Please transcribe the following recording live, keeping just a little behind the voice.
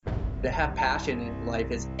To have passion in life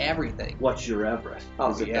is everything. What's your Everest? Oh,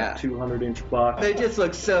 Is it yeah. that 200-inch box? They just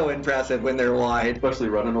look so impressive when they're wide. Especially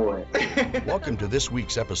running away. Welcome to this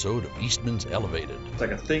week's episode of Eastman's Elevated. It's like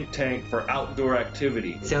a think tank for outdoor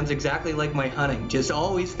activity. Sounds exactly like my hunting. Just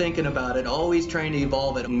always thinking about it, always trying to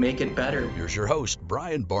evolve it and make it better. Here's your host,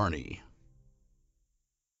 Brian Barney.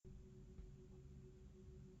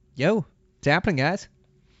 Yo, what's happening, guys?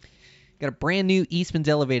 Got a brand new Eastman's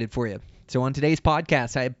Elevated for you. So on today's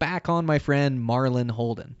podcast, I have back on my friend Marlon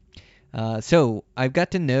Holden. So I've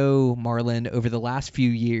got to know Marlon over the last few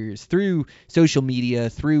years through social media,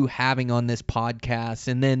 through having on this podcast,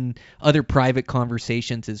 and then other private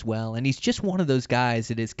conversations as well. And he's just one of those guys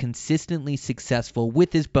that is consistently successful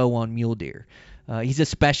with his bow on mule deer. He's a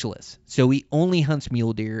specialist, so he only hunts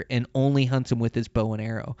mule deer and only hunts them with his bow and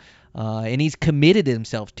arrow. And he's committed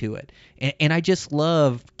himself to it. And I just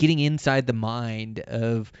love getting inside the mind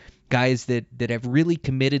of guys that have really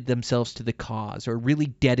committed themselves to the cause or really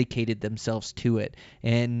dedicated themselves to it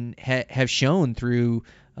and have shown through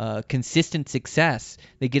consistent success.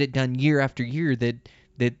 They get it done year after year that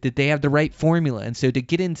they have the right formula. And so to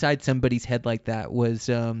get inside somebody's head like that was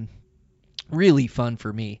really fun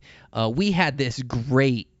for me. We had this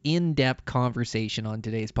great in-depth conversation on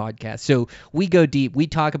today's podcast. So we go deep. We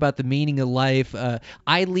talk about the meaning of life.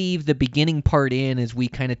 I leave the beginning part in as we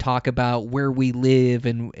kind of talk about where we live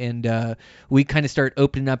and we kind of start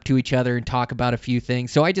opening up to each other and talk about a few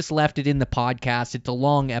things. So I just left it in the podcast. It's a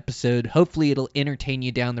long episode. Hopefully it'll entertain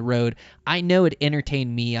you down the road. I know it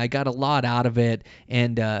entertained me. I got a lot out of it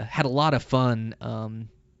and had a lot of fun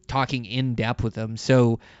talking in depth with them.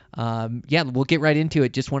 So yeah, we'll get right into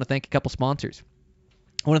it. Just want to thank a couple sponsors.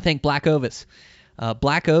 I want to thank Black Ovis.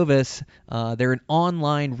 Black Ovis, they're an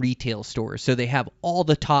online retail store, so they have all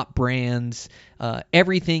the top brands,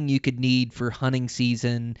 everything you could need for hunting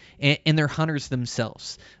season, and they're hunters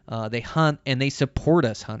themselves. They hunt and they support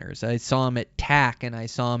us hunters. I saw them at TAC and I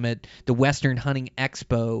saw them at the Western Hunting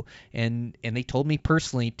Expo, and they told me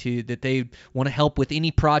personally too that they want to help with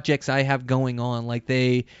any projects I have going on. Like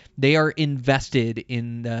they are invested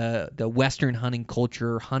in the Western hunting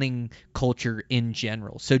culture in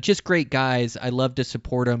general. So just great guys. I love to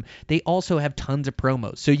support them. They also have tons of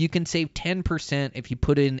promos, so you can save 10% if you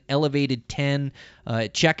put in Elevated 10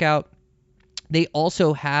 at checkout. They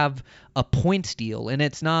also have a points deal, and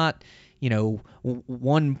it's not,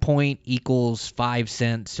 1 point equals 5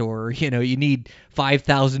 cents, or, you need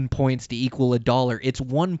 5,000 points to equal $1. It's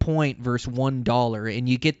 1 point versus $1, and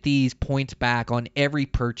you get these points back on every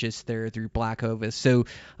purchase there through Black Ovis. So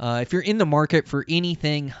if you're in the market for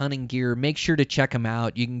anything hunting gear, make sure to check them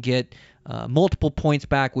out. You can get multiple points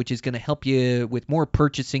back, which is going to help you with more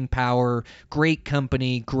purchasing power. Great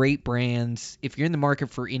company, great brands. If you're in the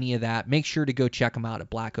market for any of that, make sure to go check them out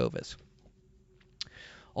at Black Ovis.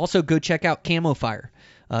 Also, go check out Camo Fire.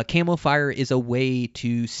 Camo Fire is a way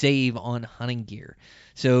to save on hunting gear.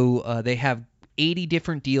 So they have 80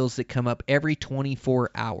 different deals that come up every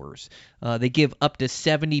 24 hours. They give up to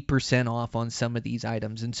 70% off on some of these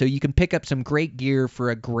items. And so you can pick up some great gear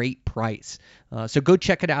for a great price. So go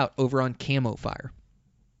check it out over on Camo Fire.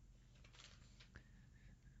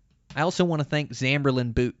 I also want to thank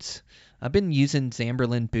Zamberlan Boots. I've been using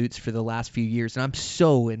Zamberlan boots for the last few years, and I'm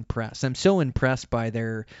so impressed. I'm so impressed by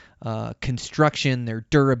their construction, their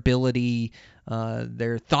durability,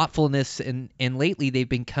 their thoughtfulness, and lately they've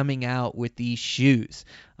been coming out with these shoes.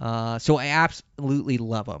 So I absolutely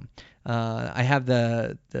love them. I have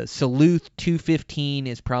the Salute 215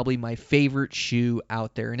 is probably my favorite shoe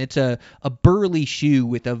out there, and it's a burly shoe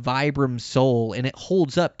with a Vibram sole, and it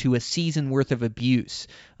holds up to a season worth of abuse.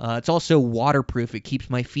 It's also waterproof. It keeps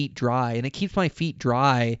my feet dry, and it keeps my feet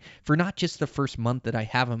dry for not just the first month that I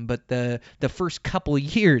have them, but the first couple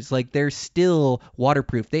years. Like, they're still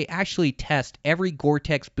waterproof. They actually test every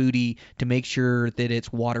Gore-Tex bootie to make sure that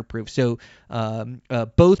it's waterproof. So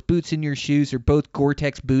both boots in your shoes are both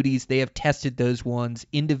Gore-Tex booties. They have tested those ones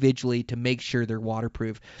individually to make sure they're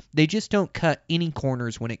waterproof. They just don't cut any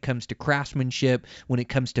corners when it comes to craftsmanship, when it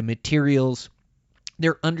comes to materials.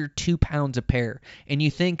 They're under 2 pounds a pair. And you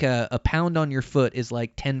think a pound on your foot is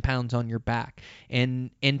like 10 pounds on your back. And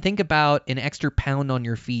think about an extra pound on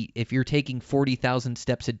your feet if you're taking 40,000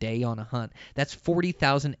 steps a day on a hunt. That's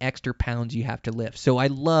 40,000 extra pounds you have to lift. So I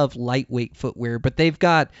love lightweight footwear, but they've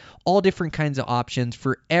got all different kinds of options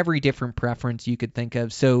for every different preference you could think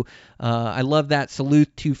of. So I love that.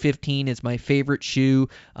 Salute 215 is my favorite shoe.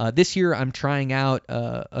 This year I'm trying out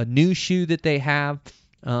a new shoe that they have.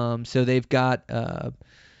 So they've got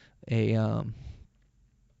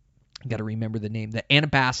got to remember the name, the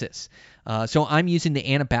Anabasis. So I'm using the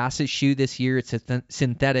Anabasis shoe this year. It's a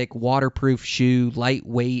synthetic, waterproof shoe,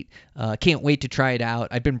 lightweight. Can't wait to try it out.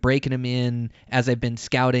 I've been breaking them in as I've been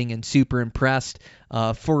scouting and super impressed.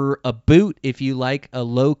 For a boot, if you like a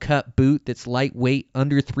low-cut boot that's lightweight,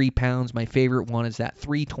 under 3 pounds, my favorite one is that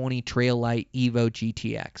 320 Traillight Evo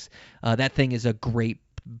GTX. That thing is a great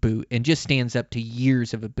boot and just stands up to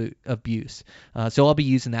years of abuse. So I'll be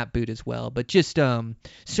using that boot as well. But just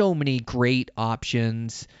so many great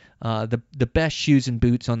options. The best shoes and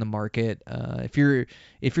boots on the market. If you're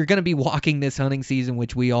going to be walking this hunting season,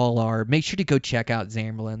 which we all are, make sure to go check out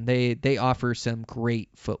Zamberlan. They offer some great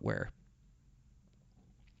footwear.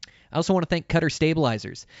 I also want to thank Cutter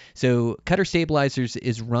Stabilizers. So Cutter Stabilizers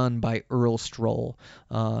is run by Earl Stroll.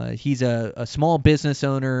 He's a small business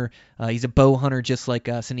owner. He's a bow hunter just like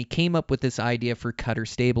us, and he came up with this idea for Cutter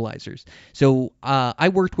Stabilizers. So I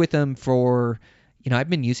worked with him for, I've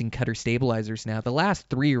been using Cutter Stabilizers now the last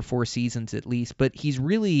 3 or 4 seasons at least, but he's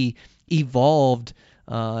really evolved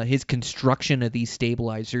his construction of these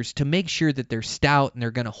stabilizers to make sure that they're stout and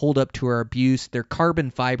they're going to hold up to our abuse. They're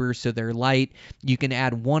carbon fiber, so they're light. You can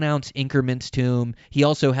add 1 ounce increments to them. He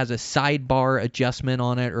also has a sidebar adjustment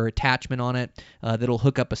on it or attachment on it that'll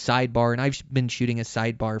hook up a sidebar, and I've been shooting a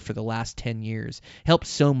sidebar for the last 10 years. Helps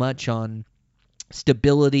so much on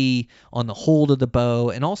stability, on the hold of the bow,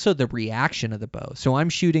 and also the reaction of the bow. So I'm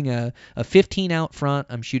shooting a 15 out front,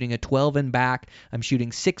 I'm shooting a 12 in back, I'm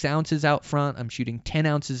shooting 6 ounces out front, I'm shooting 10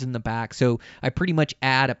 ounces in the back. So I pretty much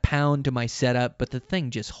add a pound to my setup, but the thing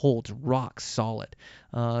just holds rock solid.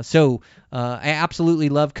 So I absolutely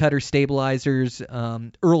love Cutter Stabilizers.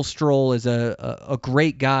 Earl Stroll is a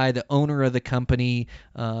great guy, the owner of the company,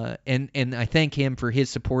 and I thank him for his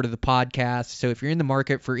support of the podcast. So if you're in the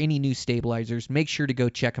market for any new stabilizers, make sure to go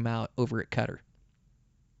check them out over at Cutter.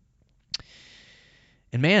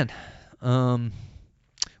 And man,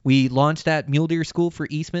 we launched that Mule Deer School for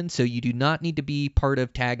Eastman, so you do not need to be part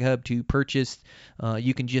of Tag Hub to purchase.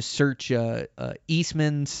 You can just search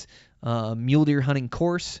Eastman's mule deer hunting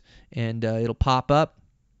course, and it'll pop up.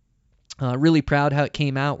 Really proud how it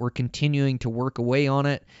came out. We're continuing to work away on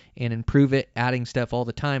it and improve it, adding stuff all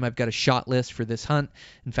the time. I've got a shot list for this hunt.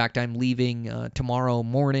 In fact, I'm leaving tomorrow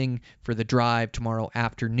morning for the drive tomorrow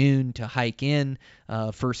afternoon to hike in.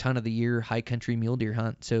 First hunt of the year, high country mule deer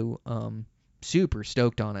hunt. So super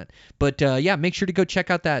stoked on it. But yeah, make sure to go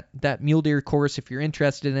check out that mule deer course if you're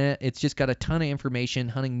interested in it. It's just got a ton of information,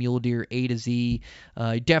 hunting mule deer A to Z.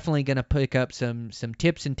 Definitely going to pick up some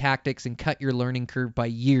tips and tactics and cut your learning curve by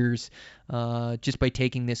years just by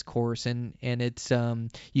taking this course. And it's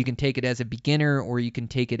you can take it as a beginner or you can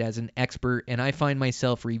take it as an expert. And I find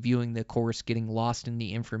myself reviewing the course, getting lost in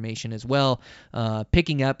the information as well,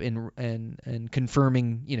 picking up and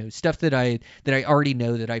confirming stuff that I already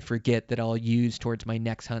know that I forget that I'll use towards my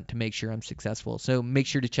next hunt to make sure I'm successful. So make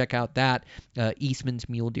sure to check out that Eastman's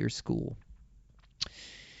Mule Deer School.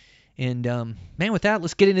 And, man, with that,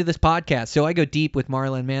 let's get into this podcast. So I go deep with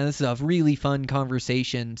Marlin, man. This is a really fun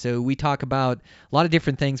conversation. So we talk about a lot of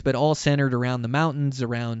different things, but all centered around the mountains,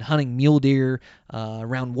 around hunting mule deer,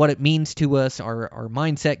 around what it means to us, our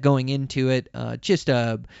mindset going into it. Just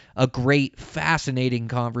a great, fascinating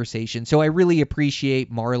conversation. So I really appreciate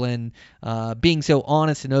Marlin being so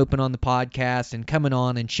honest and open on the podcast and coming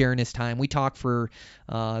on and sharing his time. We talk for,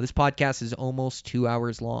 this podcast is almost 2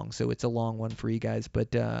 hours long, so it's a long one for you guys.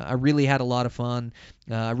 But I really had a lot of fun.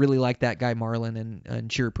 I really like that guy Marlin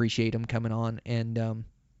and sure appreciate him coming on. And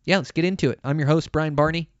yeah, let's get into it. I'm your host, Brian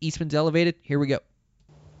Barney, Eastman's Elevated. Here we go.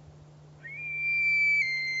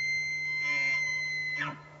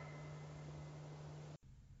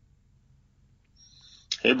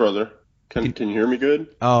 Hey, brother. Can you hear me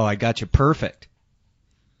good? Oh, I got you perfect.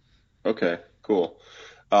 Okay, cool.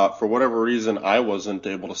 For whatever reason, I wasn't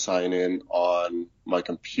able to sign in on my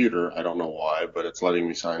computer. I don't know why, but it's letting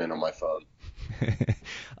me sign in on my phone.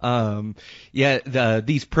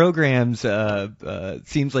 These programs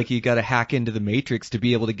seems like you got to hack into the matrix to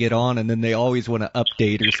be able to get on, and then they always want to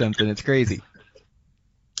update or something. It's crazy.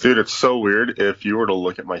 Dude, it's so weird. If you were to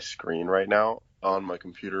look at my screen right now on my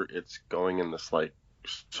computer, it's going in this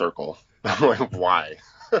circle. I'm like, why?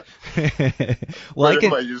 Well,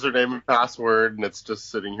 my username and password, and it's just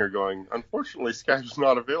sitting here going, unfortunately, Skype's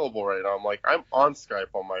not available right now. I'm like, I'm on Skype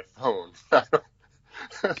on my phone.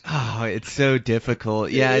 Oh, it's so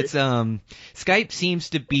difficult. Yeah, it's Skype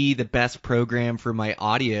seems to be the best program for my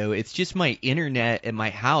audio. It's just my internet at my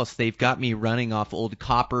house. They've got me running off old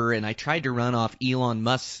copper, and I tried to run off Elon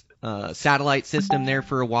Musk's satellite system there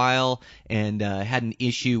for a while and had an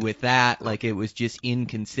issue with that. Like it was just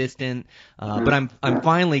inconsistent. But I'm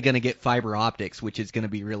finally going to get fiber optics, which is going to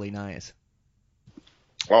be really nice.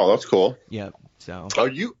 Oh, that's cool. Yep. So. Are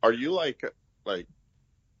you like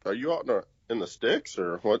are you out in the sticks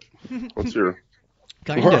or what? What's your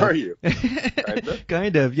Where are you?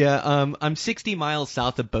 Kind of, yeah. I'm 60 miles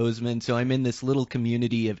south of Bozeman, so I'm in this little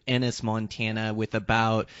community of Ennis, Montana, with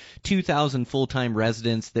about 2,000 full-time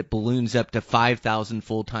residents that balloons up to 5,000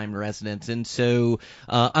 full-time residents. And so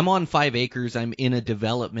I'm on 5 acres. I'm in a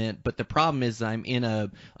development, but the problem is I'm in a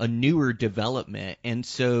newer development, and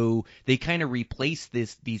so they kind of replace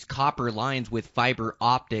these copper lines with fiber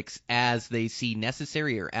optics as they see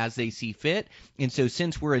necessary or as they see fit. And so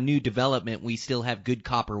since we're a new development, we still have good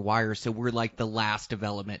copper wire, so we're like the last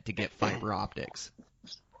development to get fiber optics.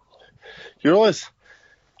 You realize,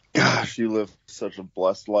 gosh, you live such a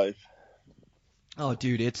blessed life. Oh,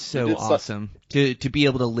 dude, it's so awesome to be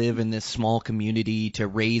able to live in this small community, to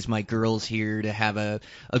raise my girls here, to have a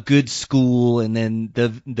good school, and then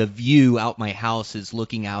the view out my house is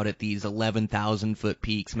looking out at these 11,000 foot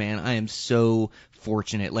peaks. Man, I am so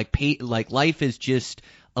fortunate. Like life is just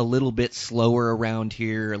a little bit slower around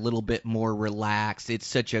here, a little bit more relaxed. It's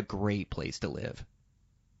such a great place to live.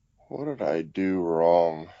 What did I do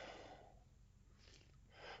wrong?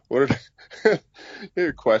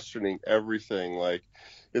 You're questioning everything. Like,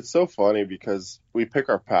 it's so funny because we pick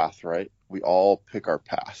our path, right? We all pick our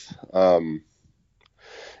path. And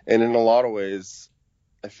in a lot of ways,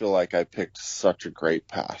 I feel like I picked such a great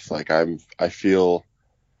path. Like I feel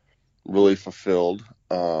really fulfilled.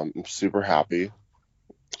 I'm super happy.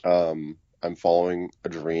 I'm following a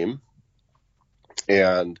dream,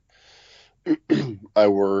 and I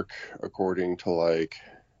work according to, like,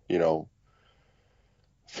 you know,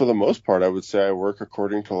 for the most part, I would say I work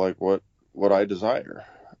according to like what I desire.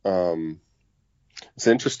 It's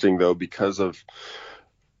interesting though, because of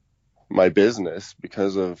my business,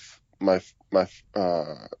 because of my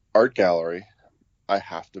art gallery, I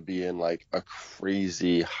have to be in like a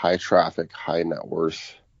crazy high traffic, high net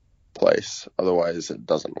worth place. Otherwise it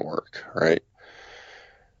doesn't work, right?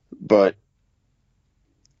 But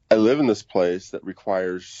I live in this place that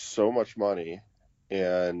requires so much money,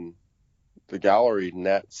 and the gallery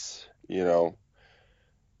nets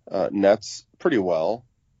pretty well.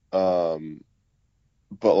 But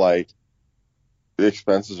like the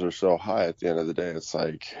expenses are so high at the end of the day, it's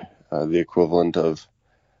like the equivalent of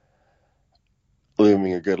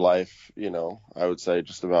living a good life, I would say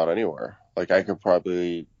just about anywhere. Like I could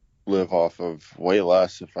probably live off of way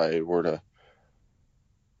less if I were to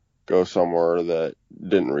go somewhere that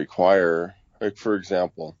didn't require, like, for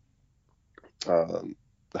example, the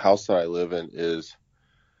house that I live in is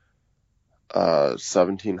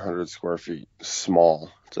 1,700 square feet,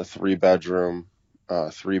 small. It's a 3-bedroom,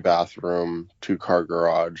 3-bathroom, 2-car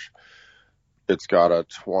garage. It's got a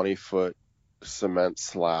 20-foot cement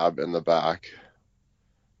slab in the back,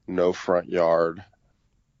 no front yard.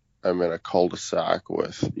 I'm in a cul-de-sac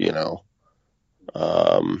with,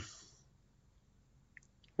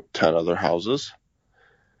 10 other houses.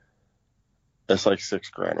 It's like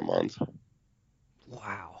 $6,000 a month.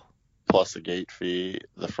 Wow. Plus a gate fee.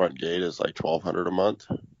 The front gate is like $1,200 a month.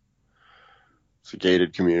 It's a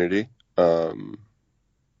gated community. So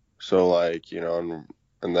like, and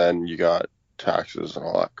then you got taxes and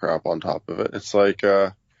all that crap on top of it. It's like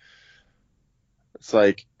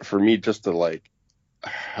for me just to like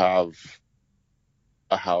have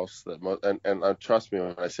a house that, and trust me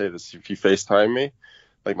when I say this, if you FaceTime me,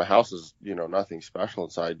 like my house is, nothing special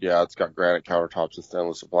inside. Yeah, it's got granite countertops and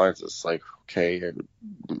stainless appliances. It's like, okay,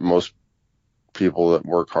 most people that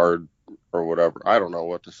work hard or whatever, I don't know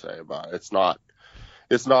what to say about it. It's not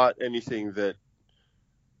anything that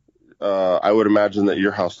I would imagine that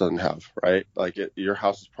your house doesn't have, right? Like your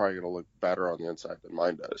house is probably going to look better on the inside than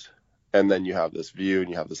mine does. And then you have this view and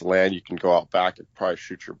you have this land. You can go out back and probably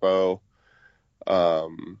shoot your bow.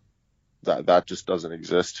 That just doesn't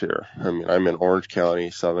exist here. I mean, I'm in Orange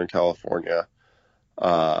County, Southern California,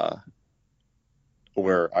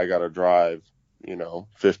 where I got to drive,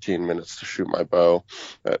 15 minutes to shoot my bow.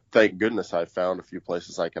 Thank goodness I found a few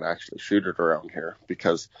places I can actually shoot it around here,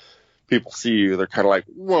 because people see you, they're kind of like,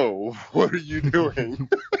 whoa, what are you doing?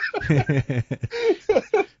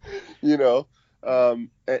 And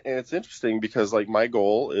it's interesting because like my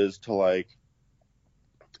goal is to like,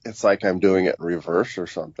 it's like I'm doing it in reverse or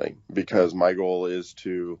something, because my goal is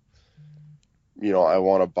to, I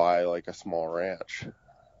want to buy like a small ranch.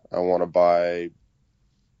 I want to buy,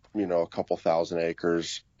 a couple thousand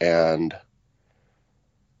acres and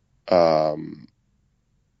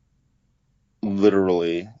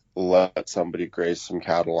literally let somebody graze some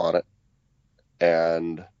cattle on it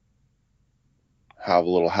and have a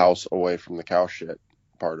little house away from the cow shit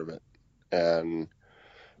part of it, and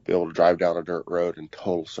be able to drive down a dirt road in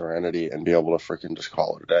total serenity and be able to freaking just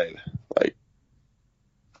call it a day. Like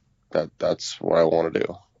that's what I want to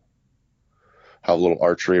do. Have a little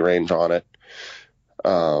archery range on it.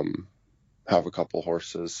 Have a couple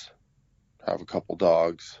horses, have a couple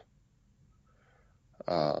dogs,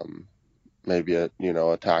 maybe a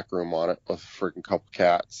tack room on it with a freaking couple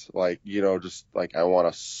cats. Like, just like I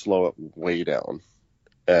want to slow it way down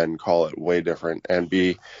and call it way different and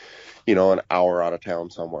be, an hour out of town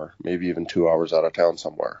somewhere, maybe even 2 hours out of town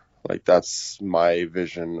somewhere. Like that's my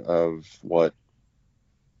vision of what,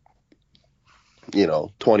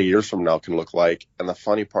 20 years from now can look like. And the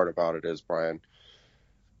funny part about it is, Brian,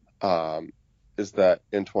 is that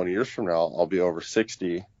in 20 years from now, I'll be over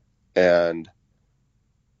 60 and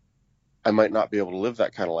I might not be able to live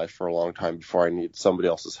that kind of life for a long time before I need somebody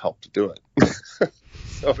else's help to do it.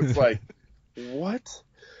 So it's like, what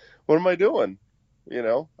am I doing?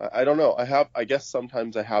 I don't know. I guess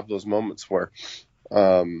sometimes I have those moments where,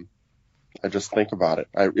 I just think about it.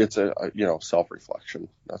 It's a self-reflection.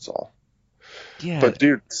 That's all. Yeah. But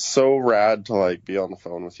dude, so rad to like be on the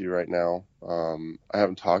phone with you right now. I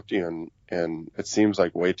haven't talked to you and it seems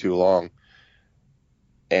like way too long.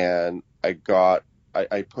 And I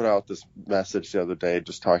put out this message the other day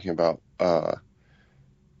just talking about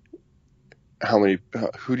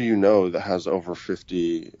who do you know that has over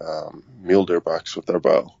 50 mule deer bucks with their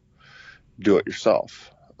bow? Do it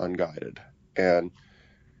yourself, unguided. And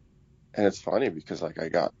it's funny because like I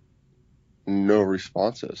got no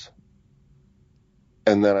responses.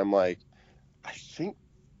 And then I'm like, I think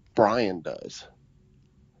Brian does.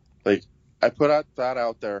 Like I put that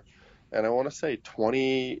out there, and I want to say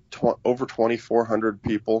over 2,400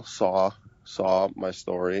 people saw my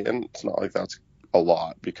story, and it's not like that's a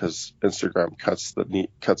lot because Instagram cuts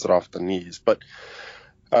it off at the knees. But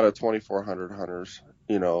out of 2,400 hunters,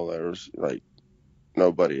 there's like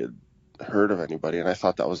nobody had heard of anybody, and I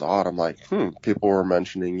thought that was odd. I'm like, people were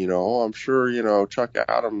mentioning, I'm sure, Chuck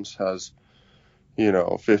Adams has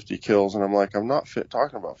 50 kills. And I'm like, I'm not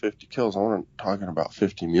talking about 50 kills. I'm talking about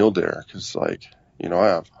 50 mule deer. Cause like, I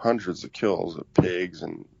have hundreds of kills of pigs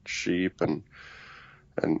and sheep and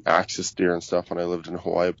axis deer and stuff when I lived in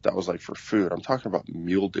Hawaii, but that was like for food. I'm talking about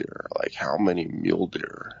mule deer. Like how many mule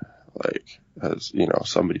deer, like has,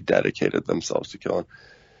 somebody dedicated themselves to killing.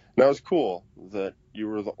 And that was cool that you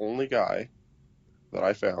were the only guy that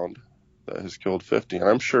I found that has killed 50. And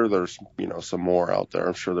I'm sure there's, some more out there.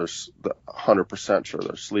 I'm sure there's 100% sure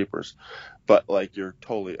there's sleepers, but like you're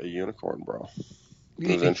totally a unicorn, bro.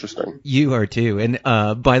 It was interesting. You are too. And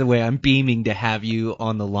by the way, I'm beaming to have you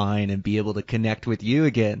on the line and be able to connect with you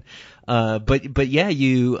again. But yeah,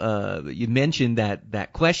 you mentioned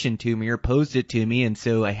that question to me or posed it to me, and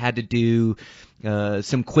so I had to do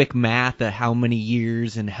some quick math of how many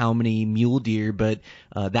years and how many mule deer, but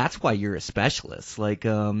that's why you're a specialist. Like,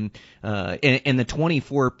 and the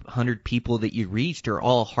 2,400 people that you reached are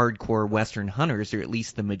all hardcore Western hunters, or at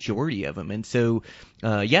least the majority of them. And so,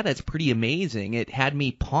 yeah, that's pretty amazing. It had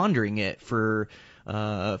me pondering it for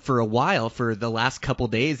a while, for the last couple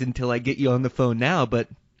days until I get you on the phone now. But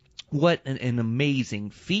what an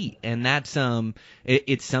amazing feat. And that's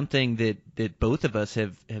it's something that both of us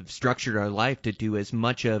have structured our life to do as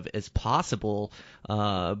much of as possible.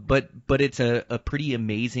 But it's a pretty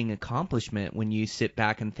amazing accomplishment when you sit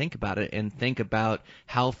back and think about it, and think about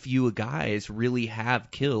how few guys really have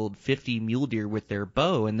killed 50 mule deer with their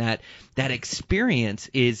bow, and that experience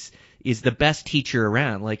is the best teacher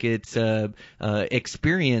around. Like it's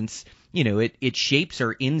experience. It shapes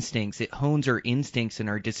our instincts. It hones our instincts in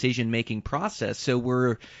our decision-making process. So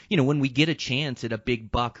we're, when we get a chance at a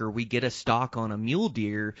big buck or we get a stalk on a mule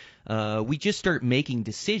deer, we just start making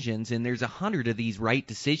decisions, and there's 100 of these right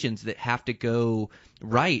decisions that have to go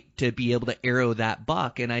right to be able to arrow that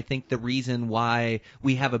buck. And I think the reason why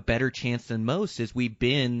we have a better chance than most is we've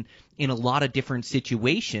been in a lot of different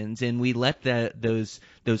situations, and we let those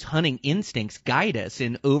hunting instincts guide us,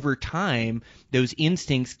 and over time those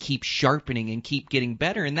instincts keep sharpening and keep getting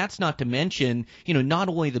better. And that's not to mention, not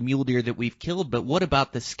only the mule deer that we've killed, but what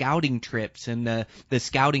about the scouting trips and the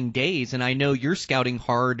scouting days? And I know you're scouting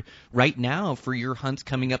hard right now for your hunts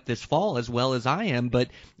coming up this fall, as well as I am, but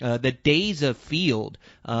the days of field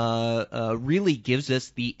really gives us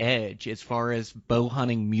the edge as far as bow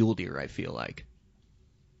hunting mule deer, I feel like.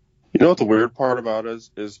 You know what the weird part about it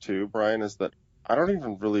is too, Brian, is that I don't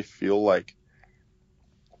even really feel like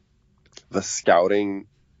the scouting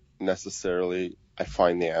necessarily I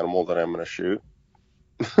find the animal that I'm going to shoot.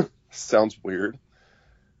 Sounds weird.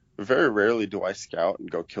 very rarely do I scout and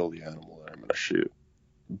go kill the animal that I'm going to shoot.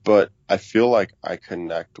 But I feel like I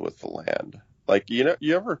connect with the land. Like, you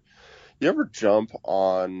ever jump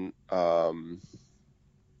on,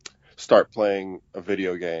 start playing a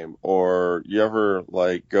video game, or you ever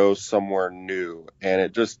like go somewhere new and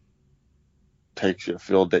it just takes you a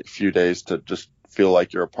few days to just feel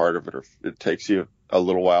like you're a part of it, or it takes you a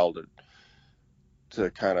little while to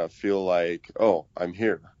kind of feel like, oh, I'm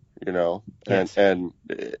here, Yes. and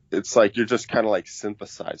it's like you're just kind of like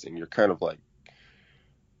synthesizing. You're kind of like,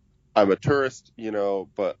 I'm a tourist,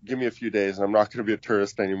 but give me a few days and I'm not going to be a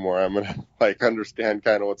tourist anymore. I'm going to like understand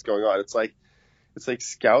kind of what's going on. It's like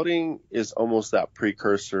scouting is almost that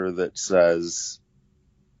precursor that says,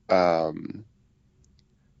 oh,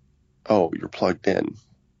 you're plugged in.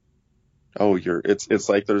 Oh, it's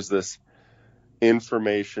like there's this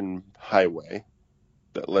information highway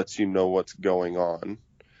that lets you know what's going on.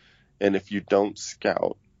 And if you don't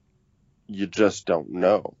scout, you just don't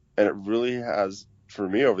know. And it really has, for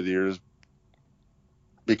me over the years,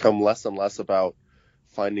 become less and less about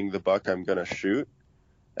finding the buck I'm going to shoot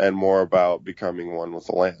and more about becoming one with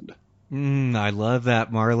the land. I love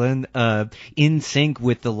that, Marlon. In sync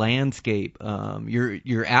with the landscape.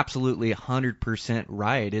 You're absolutely 100%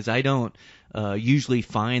 right. As I don't usually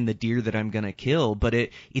find the deer that I'm gonna kill, but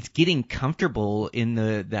it's getting comfortable in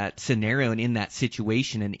that scenario and in that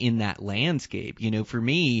situation and in that landscape. For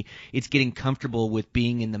me, it's getting comfortable with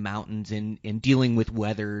being in the mountains and dealing with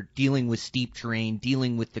weather, dealing with steep terrain,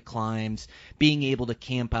 dealing with the climbs, being able to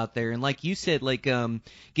camp out there, and like you said, like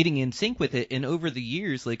getting in sync with it. And over the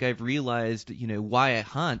years, like I've realized, why I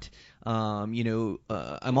hunt.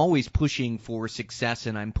 I'm always pushing for success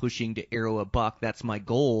and I'm pushing to arrow a buck. That's my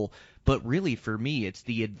goal. But really, for me, it's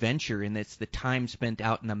the adventure and it's the time spent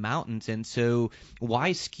out in the mountains. And so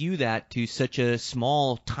why skew that to such a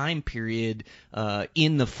small time period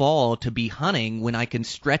in the fall to be hunting when I can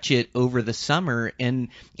stretch it over the summer? And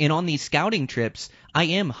on these scouting trips, I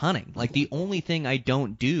am hunting. Like, the only thing I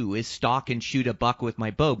don't do is stalk and shoot a buck with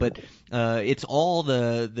my bow. But it's all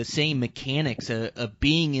the same mechanics of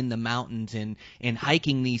being in the mountains and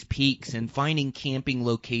hiking these peaks and finding camping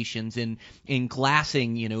locations and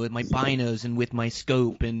glassing, with my binos and with my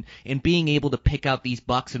scope and being able to pick out these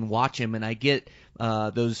bucks and watch them. And I get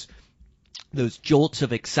those jolts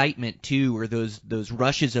of excitement too, or those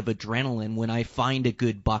rushes of adrenaline when I find a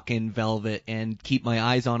good buck in velvet and keep my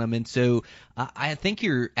eyes on them. And so I think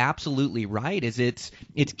you're absolutely right. It's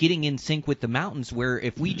getting in sync with the mountains, where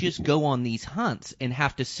if we just go on these hunts and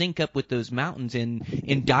have to sync up with those mountains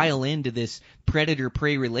and dial into this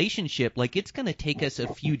predator-prey relationship, like, it's going to take us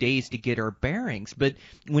a few days to get our bearings. But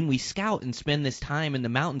when we scout and spend this time in the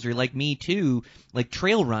mountains, or like me too, like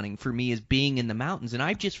trail running for me is being in the mountains. And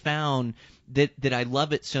I've just found that I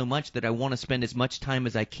love it so much that I want to spend as much time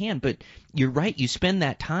as I can. But you're right, you spend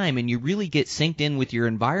that time and you really get synced in with your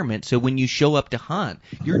environment. So when you show up to hunt,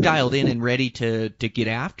 you're dialed in and ready to get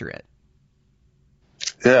after it.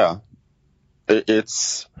 Yeah.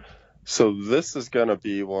 So this is going to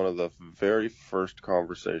be one of the very first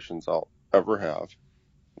conversations I'll ever have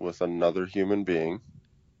with another human being.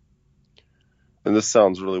 And this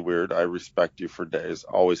sounds really weird. I respect you for days,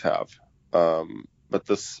 always have. But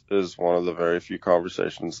this is one of the very few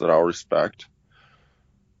conversations that I'll respect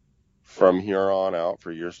from here on out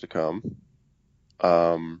for years to come,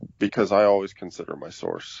 because I always consider my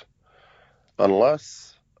source.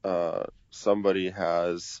 Unless somebody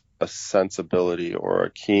has a sensibility or a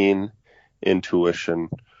keen intuition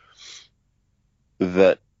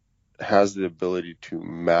that has the ability to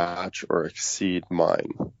match or exceed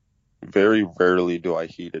mine, very rarely do I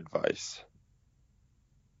heed advice.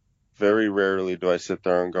 Very rarely do I sit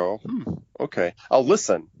there and go, okay, I'll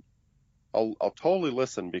listen. I'll totally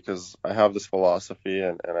listen, because I have this philosophy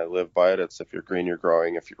and I live by it. It's, if you're green, you're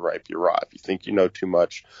growing. If you're ripe, you're raw. If you think you know too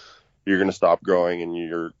much, you're going to stop growing and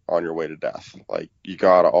you're on your way to death. Like, you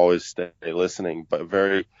got to always stay listening. But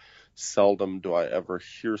very seldom do I ever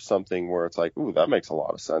hear something where it's like, ooh, that makes a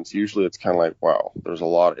lot of sense. Usually it's kind of like, wow, there's a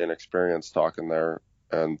lot of inexperience talking there,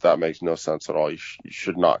 and that makes no sense at all. You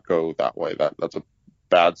should not go that way. That's a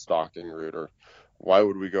bad stalking route. Or why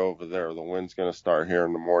would we go over there? The wind's going to start here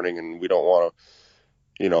in the morning, and we don't want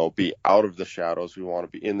to, be out of the shadows. We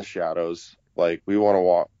want to be in the shadows. Like, we want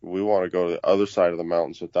to go to the other side of the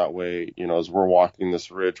mountains, so that way, as we're walking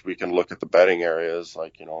this ridge, we can look at the bedding areas,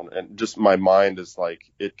 like, and just my mind is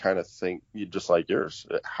like, it kind of just like yours.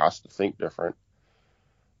 It has to think different.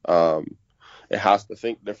 It has to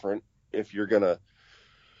think different if you're gonna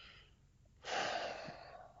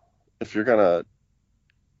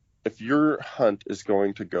if your hunt is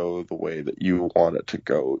going to go the way that you want it to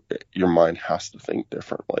go, your mind has to think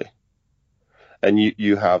differently. And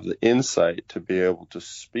you have the insight to be able to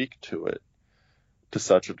speak to it to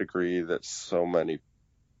such a degree that so many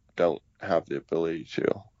don't have the ability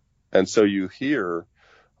to. And so you hear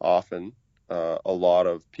often a lot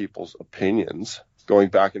of people's opinions going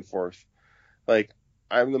back and forth. Like,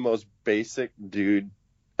 I'm the most basic dude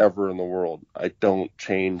ever in the world. I don't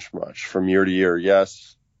change much from year to year.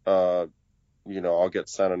 Yes, I'll get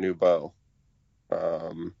sent a new bow.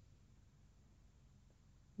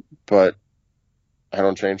 But I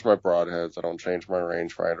don't change my broadheads. I don't change my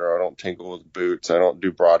rangefinder. I don't tingle with boots. I don't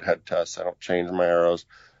do broadhead tests. I don't change my arrows.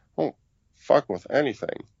 I don't fuck with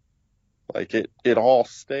anything. Like, it all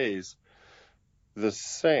stays the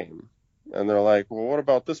same. And they're like, well, what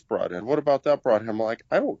about this broadhead? What about that broadhead? I'm like,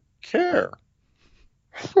 I don't care.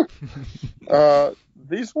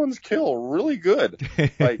 These ones kill really good.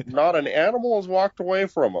 Like, not an animal has walked away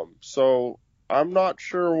from them. So I'm not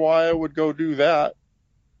sure why I would go do that.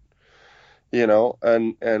 And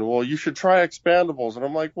well, you should try expandables. And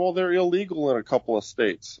I'm like, well, they're illegal in a couple of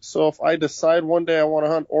states. So if I decide one day I want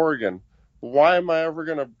to hunt Oregon, why am I ever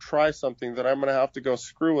going to try something that I'm going to have to go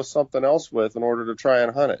screw with something else with in order to try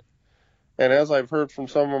and hunt it? And as I've heard from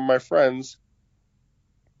some of my friends,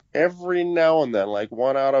 every now and then, like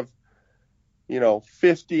one out of,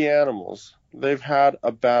 50 animals, they've had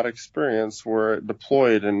a bad experience where it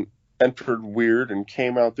deployed and entered weird and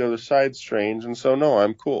came out the other side strange. And so, no,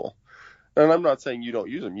 I'm cool. And I'm not saying you don't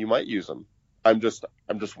use them. You might use them. I'm just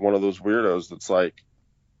one of those weirdos that's like,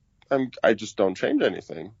 I just don't change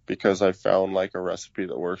anything because I found like a recipe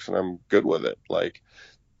that works and I'm good with it. Like,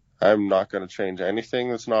 I'm not going to change anything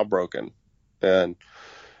that's not broken. And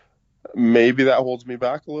maybe that holds me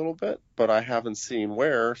back a little bit, but I haven't seen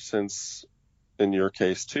where, since in your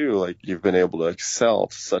case too, like, you've been able to excel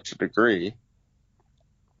to such a degree.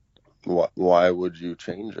 Why would you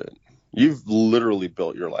change it? You've literally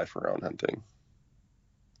built your life around hunting.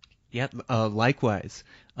 Yeah, likewise.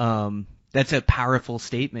 That's a powerful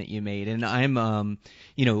statement you made, and I'm,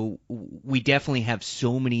 we definitely have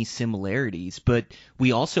so many similarities, but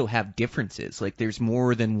we also have differences. Like, there's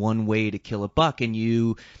more than one way to kill a buck, and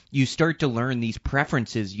you start to learn these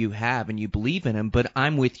preferences you have, and you believe in them. But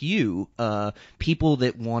I'm with you, people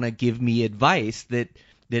that want to give me advice that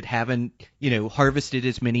haven't, harvested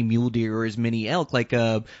as many mule deer or as many elk. Like,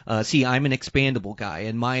 see, I'm an expandable guy,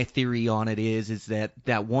 and my theory on it is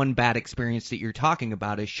that one bad experience that you're talking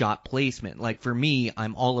about is shot placement. Like, for me,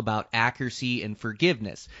 I'm all about accuracy and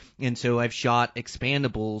forgiveness. And so I've shot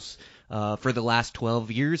expandables for the last 12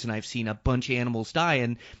 years, and I've seen a bunch of animals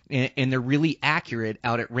die, and they're really accurate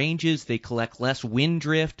out at ranges. They collect less wind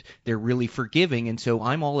drift. They're really forgiving, and so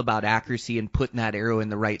I'm all about accuracy and putting that arrow in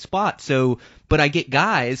the right spot. So, but I get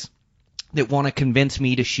guys that want to convince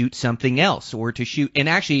me to shoot something else or to shoot. And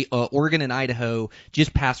actually, Oregon and Idaho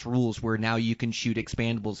just passed rules where now you can shoot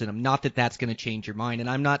expandables in them. Not that that's going to change your mind, and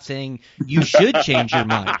I'm not saying you should change your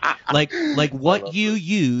mind. Like what you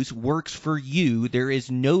use works for you. There is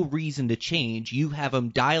no reason to change. You have them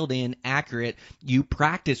dialed in, accurate. You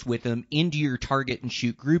practice with them into your target and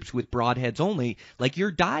shoot groups with broadheads only. Like,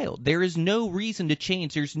 you're dialed. There is no reason to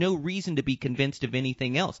change. There's no reason to be convinced of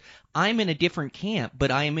anything else. I'm in a different camp,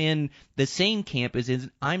 but I'm in the same camp as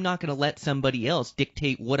I'm not going to let somebody else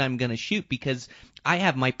dictate what I'm going to shoot, because I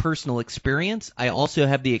have my personal experience. I also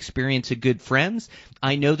have the experience of good friends.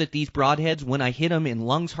 I know that these broadheads, when I hit them in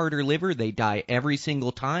lungs, heart, or liver, they die every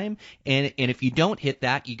single time. And if you don't hit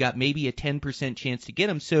that, you got maybe a 10% chance to get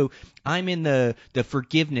them. So I'm in the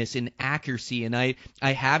forgiveness and accuracy, and I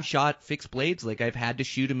have shot fixed blades. Like, I've had to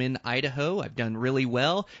shoot them in Idaho. I've done really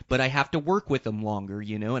well, but I have to work with them longer,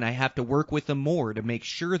 and I have to work with them more to make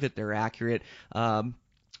sure that they're accurate.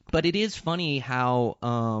 But it is funny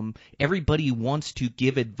how everybody wants to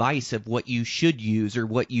give advice of what you should use or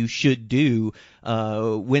what you should do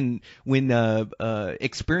when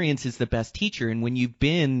experience is the best teacher. And when you've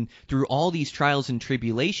been through all these trials and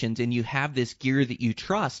tribulations and you have this gear that you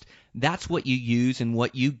trust, that's what you use and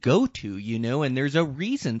what you go to, and there's a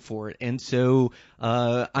reason for it. And so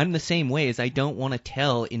I'm the same way, as I don't want to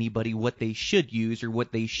tell anybody what they should use or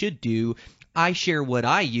what they should do. I share what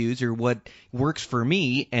I use or what works for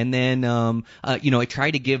me, and then I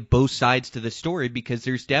try to give both sides to the story, because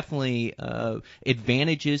there's definitely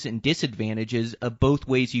advantages and disadvantages of both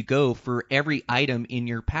ways you go for every item in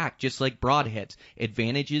your pack, just like broadheads.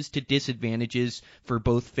 Advantages to disadvantages for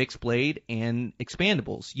both fixed blade and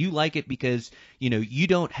expandables. You like it because you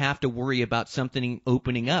don't have to worry about something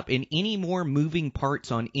opening up, and any more moving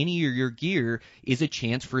parts on any of your gear is a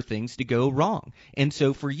chance for things to go wrong. And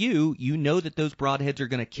so for you, know that those broadheads are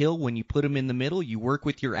going to kill when you put them in the middle. You work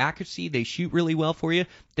with your accuracy. They shoot really well for you.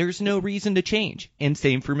 There's no reason to change. And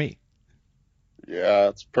same for me. Yeah,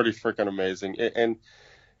 it's pretty freaking amazing. And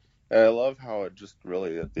I love how it just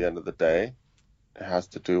really, at the end of the day, it has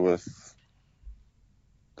to do with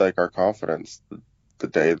like our confidence the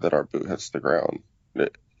day that our boot hits the ground.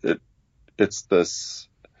 It's this,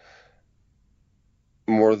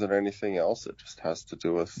 more than anything else, it just has to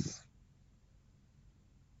do with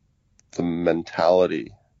the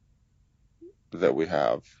mentality that we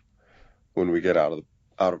have when we get out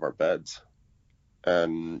of our beds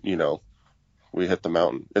and, you know, we hit the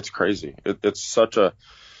mountain. It's crazy. It's such a,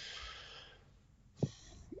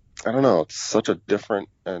 I don't know, it's such a different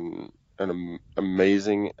and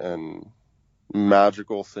amazing and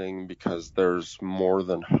magical thing because there's more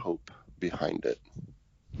than hope behind it.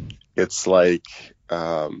 It's like,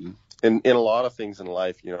 in a lot of things in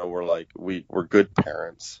life, you know, we're like, we're good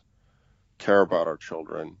parents, care about our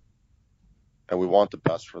children, and we want the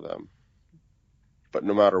best for them. But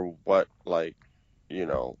no matter what, like, you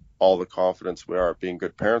know, all the confidence we are at being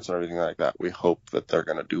good parents and everything like that, we hope that they're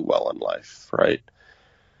going to do well in life, right?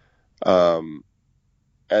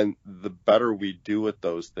 And the better we do at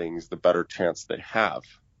those things, the better chance they have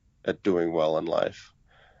at doing well in life.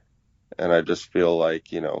 And I just feel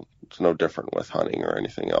like, you know, it's no different with hunting or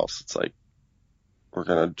anything else. It's like we're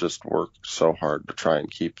going to just work so hard to try and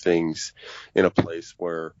keep things in a place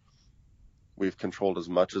where we've controlled as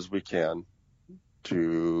much as we can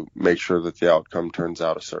to make sure that the outcome turns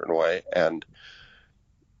out a certain way. And,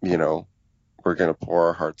 you know, we're going to pour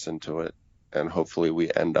our hearts into it. And hopefully we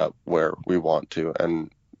end up where we want to.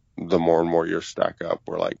 And the more and more years stack up,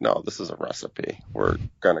 we're like, no, this is a recipe. We're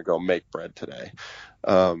going to go make bread today.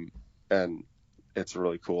 And it's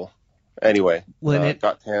really cool. Anyway,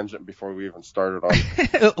 got tangent before we even started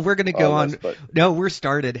on. We're going to go on. This, no, we're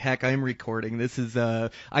started. Heck, I'm recording. This is,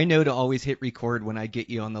 I know to always hit record when I get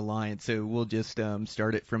you on the line, so we'll just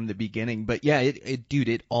start it from the beginning. But yeah, dude,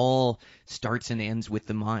 it all starts and ends with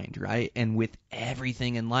the mind, right? And with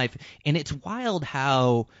everything in life. And it's wild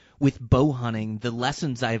how with bow hunting, the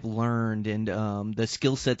lessons I've learned and the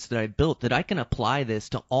skill sets that I've built, that I can apply this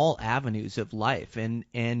to all avenues of life. And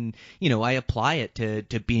you know, I apply it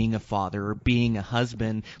to being a father or being a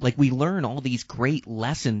husband. Like, we learn all these great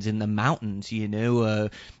lessons in the mountains, you know,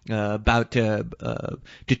 about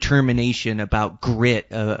determination, about grit,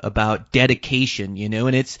 about dedication, you know.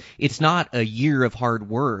 And it's not a year of hard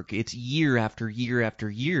work. It's year after year after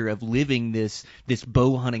year of living this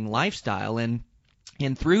bow hunting lifestyle.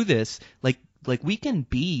 And through this, like we can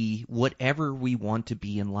be whatever we want to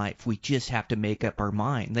be in life. We just have to make up our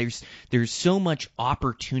mind. There's so much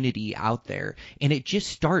opportunity out there, and it just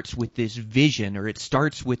starts with this vision, or it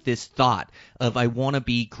starts with this thought of, I want to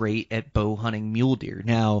be great at bow hunting mule deer.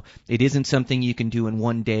 Now, it isn't something you can do in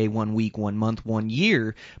 1 day, 1 week, 1 month, 1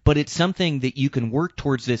 year, but it's something that you can work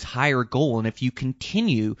towards this higher goal. And if you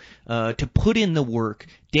continue to put in the work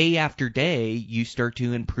day after day, you start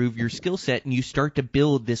to improve your skill set, and you start to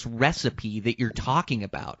build this recipe that you're talking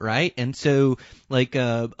about, right? And so, like,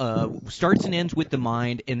 starts and ends with the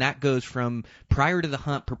mind, and that goes from prior to the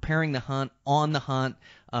hunt, preparing the hunt, on the hunt,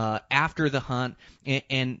 after the hunt,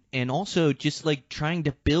 and also just like trying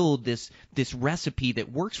to build this recipe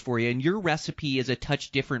that works for you. And your recipe is a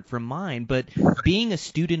touch different from mine, but being a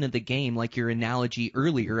student of the game, like your analogy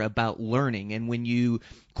earlier about learning, and when you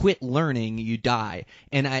quit learning, you die.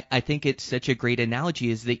 And I think it's such a great analogy,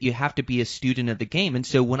 is that you have to be a student of the game. And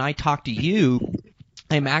so when I talk to you,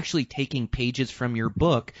 I'm actually taking pages from your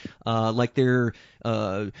book, like they're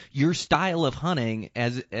your style of hunting,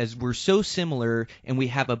 as we're so similar and we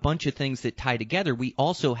have a bunch of things that tie together, we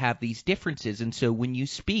also have these differences. And so when you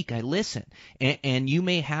speak, I listen, and you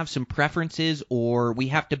may have some preferences, or we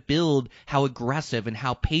have to build how aggressive and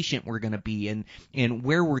how patient we're going to be, and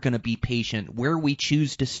where we're going to be patient, where we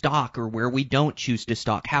choose to stalk or where we don't choose to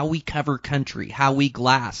stalk, how we cover country, how we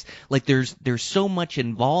glass. Like, there's so much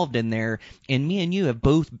involved in there, and me and you have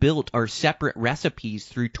both built our separate recipes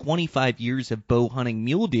through 25 years of bow hunting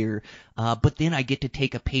mule deer, but then I get to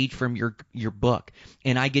take a page from your book,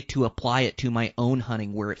 and I get to apply it to my own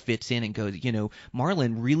hunting where it fits in and goes, you know,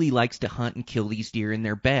 Marlon really likes to hunt and kill these deer in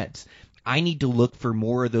their beds. I need to look for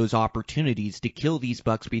more of those opportunities to kill these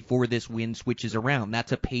bucks before this wind switches around.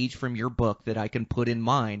 That's a page from your book that I can put in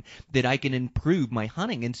mine, that I can improve my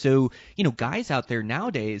hunting. And so, you know, guys out there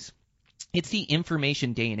nowadays, it's the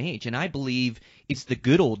information day and age, and I believe it's the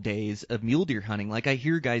good old days of mule deer hunting. Like I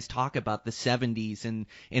hear guys talk about the 70s and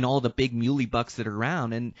all the big muley bucks that are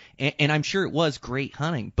around, and I'm sure it was great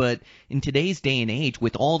hunting. But in today's day and age,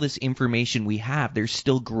 with all this information we have, there's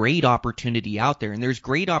still great opportunity out there, and there's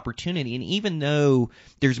great opportunity. And even though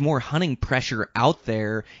there's more hunting pressure out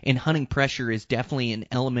there, and hunting pressure is definitely an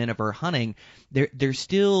element of our hunting, there's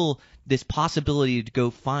still this possibility to go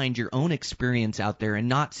find your own experience out there and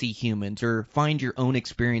not see humans, or find your own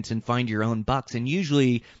experience and find your own bucks. And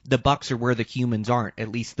usually the bucks are where the humans aren't, at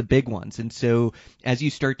least the big ones. And so as you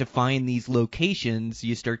start to find these locations,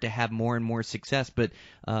 you start to have more and more success. But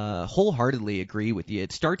wholeheartedly agree with you.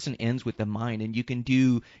 It starts and ends with the mind, and you can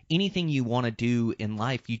do anything you want to do in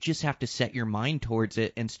life. You just have to set your mind towards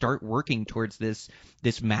it and start working towards this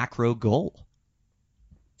macro goal.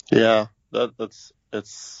 Yeah,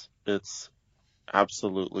 it's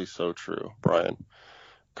absolutely so true, Brian.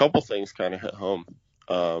 A couple things kind of hit home.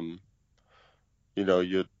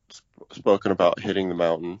 You'd spoken about hitting the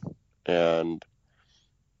mountain, and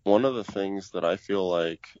one of the things that I feel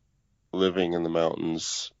like living in the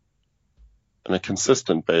mountains on a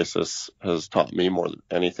consistent basis has taught me more than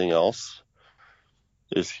anything else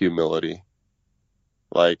is humility.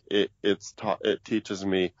 Like it teaches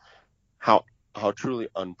me how truly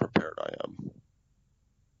unprepared I am.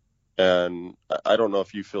 And I don't know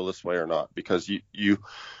if you feel this way or not, because you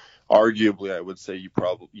arguably, I would say you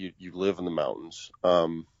live in the mountains.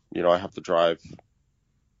 I have to drive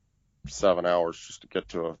 7 hours just to get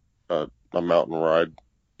to a mountain where I'd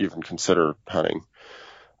even consider hunting.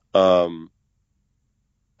 And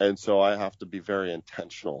so I have to be very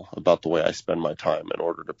intentional about the way I spend my time in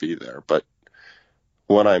order to be there. But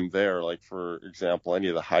when I'm there, like for example, any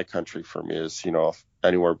of the high country for me is,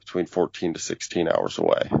 anywhere between 14 to 16 hours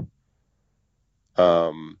away.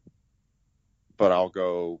 But I'll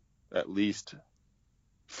go at least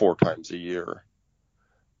 4 times a year,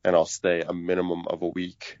 and I'll stay a minimum of a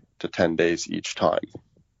week to 10 days each time.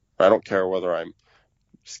 I don't care whether I'm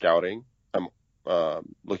scouting, I'm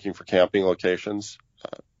looking for camping locations,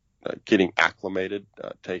 getting acclimated,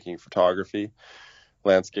 taking photography,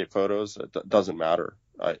 landscape photos. It doesn't matter.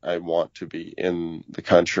 I want to be in the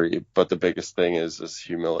country, but the biggest thing is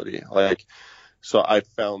humility. So I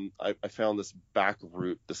found this back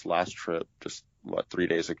route, this last trip, just 3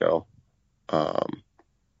 days ago. I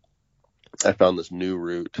found this new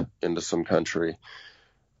route into some country.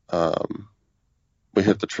 We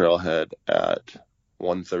hit the trailhead at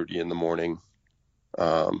 1:30 in the morning,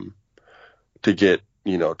 to get,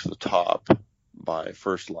 to the top by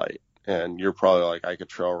first light. And you're probably like, I could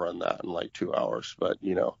trail run that in like 2 hours. But,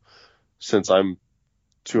 since I'm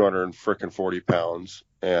 240 pounds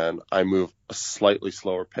and I move a slightly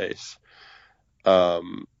slower pace, I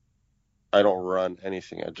don't run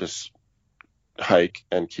anything. I just hike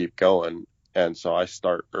and keep going. And so I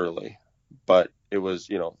start early, but it was,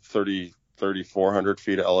 3,400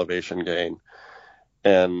 feet of elevation gain.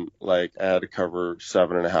 And I had to cover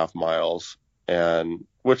 7.5 miles, and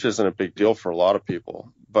which isn't a big deal for a lot of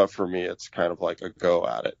people, but for me, it's kind of like a go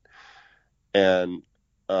at it. And,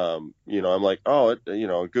 I'm like,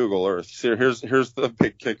 Google Earth. So here's the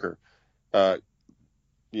big kicker.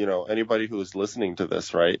 Anybody who is listening to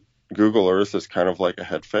this, right? Google Earth is kind of like a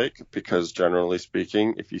head fake, because generally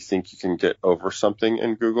speaking, if you think you can get over something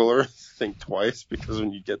in Google Earth, think twice, because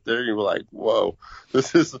when you get there, you're like, whoa,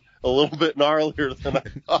 this is a little bit gnarlier than I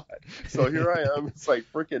thought. So here I am. It's like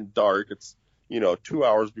freaking dark. It's, 2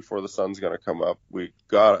 hours before the sun's going to come up. We're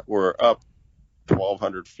up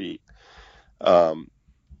 1,200 feet.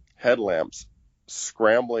 Headlamps,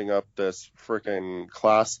 scrambling up this freaking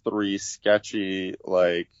class 3 sketchy,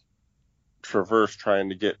 traverse, trying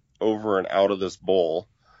to get over and out of this bowl.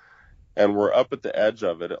 And we're up at the edge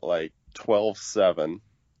of it at 12:07,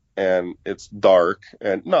 and it's dark,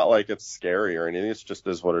 and not like it's scary or anything. It's just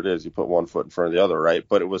is what it is. You put one foot in front of the other, right?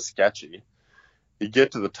 But it was sketchy. You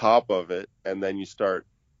get to the top of it, and then you start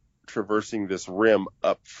traversing this rim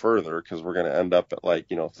up further, because we're going to end up at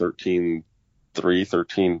 13.3,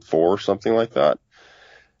 13.4, something like that.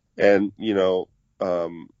 And,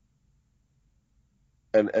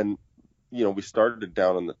 we started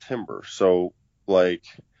down in the timber. So the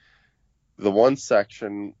one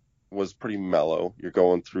section was pretty mellow. You're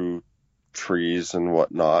going through trees and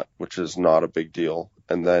whatnot, which is not a big deal.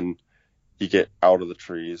 And then you get out of the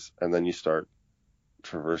trees, and then you start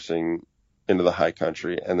traversing into the high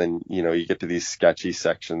country. And then, you get to these sketchy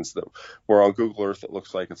sections that where on Google Earth, it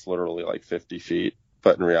looks like it's literally 50 feet,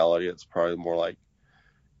 but in reality, it's probably more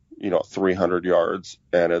 300 yards,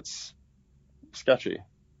 and it's sketchy.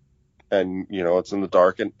 And, it's in the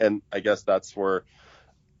dark. And I guess that's where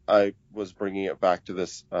I was bringing it back to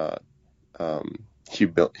this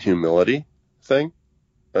humility thing.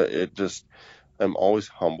 I'm always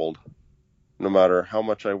humbled, no matter how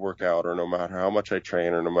much I work out, or no matter how much I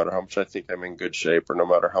train, or no matter how much I think I'm in good shape, or no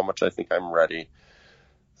matter how much I think I'm ready.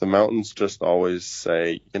 The mountains just always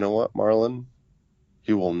say, you know what, Marlon,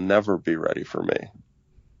 you will never be ready for me.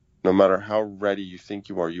 No matter how ready you think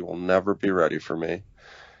you are, you will never be ready for me.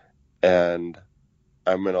 And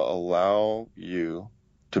I'm going to allow you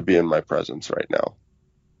to be in my presence right now.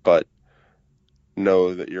 But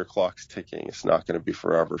know that your clock's ticking. It's not going to be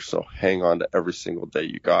forever. So hang on to every single day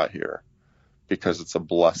you got here, because it's a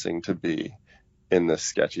blessing to be in this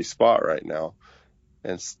sketchy spot right now.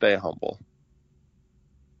 And stay humble,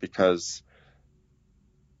 because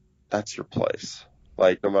that's your place.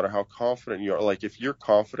 Like, no matter how confident you are, like if your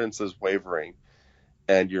confidence is wavering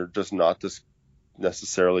and you're just not this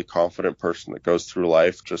necessarily confident person that goes through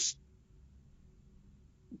life just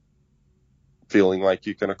feeling like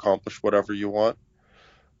you can accomplish whatever you want,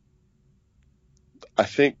 I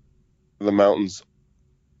think the mountains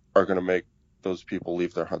are going to make those people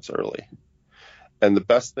leave their hunts early. And the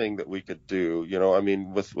best thing that we could do,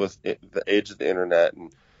 with the age of the internet,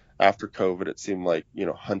 and after COVID, it seemed like,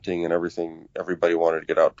 hunting and everything, everybody wanted to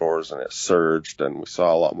get outdoors, and it surged, and we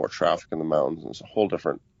saw a lot more traffic in the mountains. It's a whole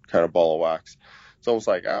different kind of ball of wax. It's almost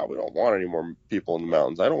like, we don't want any more people in the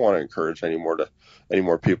mountains. I don't want to encourage any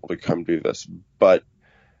more people to come do this. But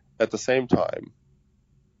at the same time,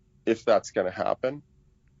 if that's going to happen,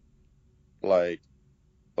 like,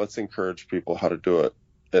 let's encourage people how to do it,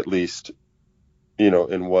 at least,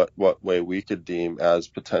 in what way we could deem as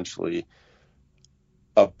potentially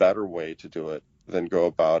a better way to do it than go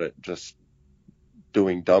about it just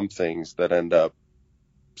doing dumb things that end up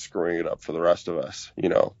screwing it up for the rest of us.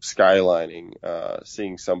 Skylining,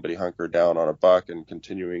 seeing somebody hunker down on a buck and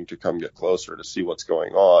continuing to come get closer to see what's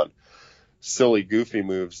going on. Silly, goofy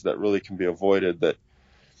moves that really can be avoided, that,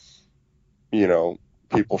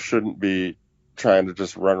 people shouldn't be trying to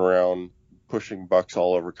just run around pushing bucks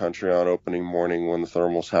all over country on opening morning when the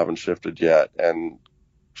thermals haven't shifted yet, and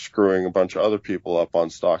screwing a bunch of other people up on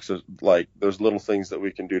stocks. There's little things that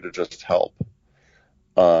we can do to just help.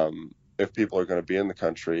 If people are going to be in the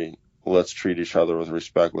country, let's treat each other with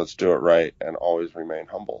respect. Let's do it right, and always remain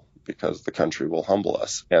humble, because the country will humble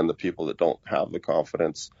us. And the people that don't have the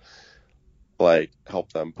confidence,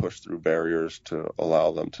 help them push through barriers to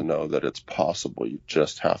allow them to know that it's possible. You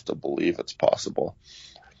just have to believe it's possible.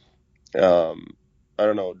 I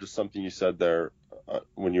don't know, just something you said there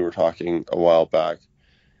when you were talking a while back,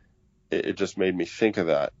 it just made me think of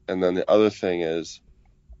that. And then the other thing is,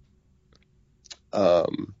 I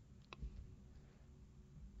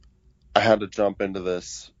had to jump into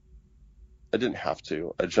this. I didn't have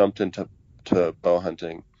to. I jumped into bow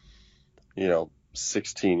hunting,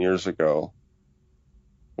 16 years ago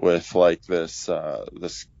with this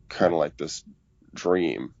kind of this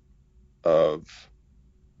dream of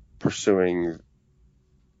pursuing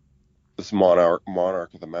this monarch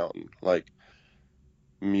of the mountain.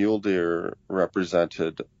 Mule deer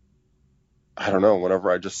represented, I don't know,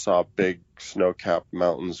 whenever I just saw big snow-capped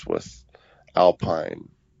mountains with alpine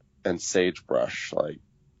and sagebrush,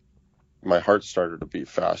 my heart started to beat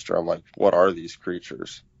faster. I'm like, what are these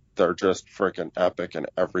creatures? They're just freaking epic in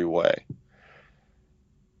every way.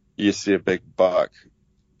 You see a big buck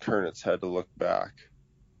turn its head to look back,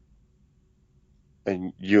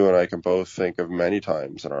 and you and I can both think of many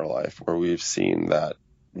times in our life where we've seen that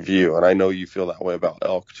view. And I know you feel that way about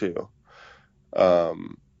elk too.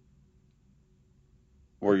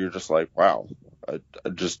 Where you're just like, wow, I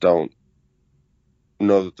just don't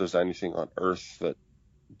know that there's anything on earth that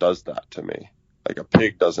does that to me. Like a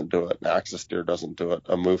pig doesn't do it. An axis deer doesn't do it.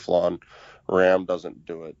 A mouflon ram doesn't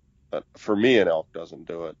do it. For me, an elk doesn't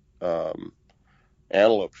do it.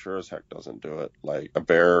 Antelope sure as heck doesn't do it. Like a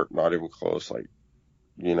bear, not even close.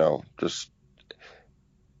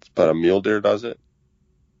 But a mule deer does it.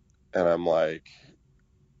 And I'm like,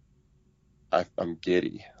 I'm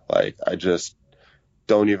giddy. I just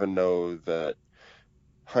don't even know that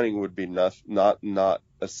hunting would be not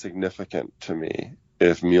as significant to me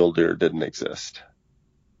if mule deer didn't exist.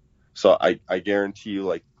 So I guarantee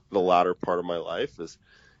you, the latter part of my life is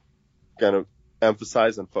going to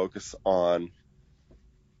emphasize and focus on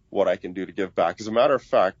what I can do to give back. As a matter of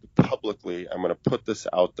fact, publicly, I'm going to put this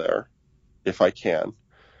out there if I can.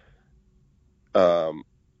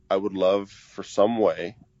 I would love for some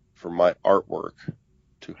way for my artwork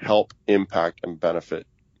to help impact and benefit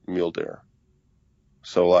mule deer.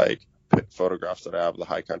 So photographs that I have of the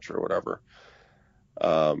high country or whatever.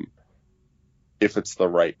 If it's the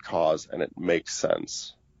right cause and it makes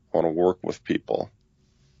sense, I want to work with people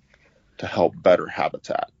to help better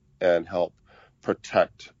habitat. and help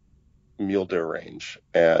protect mule deer range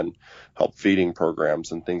and help feeding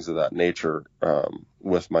programs and things of that nature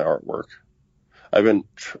with my artwork. I've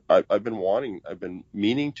been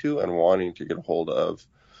meaning to and wanting to get a hold of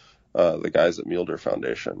the guys at Mule Deer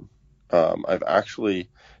Foundation. I've actually,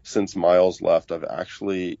 since Miles left, I've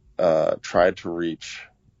actually tried to reach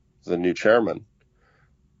the new chairman.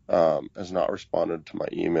 Has not responded to my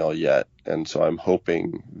email yet, and so I'm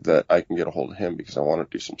hoping that I can get a hold of him because I want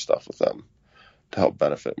to do some stuff with them to help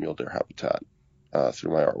benefit mule deer habitat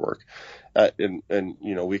through my artwork. And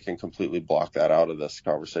we can completely block that out of this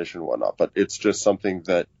conversation and whatnot, but it's just something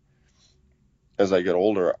that as I get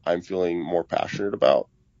older, I'm feeling more passionate about,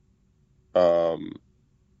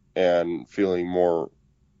 and feeling more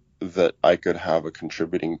that I could have a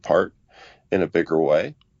contributing part in a bigger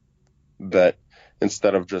way, that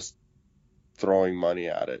instead of just throwing money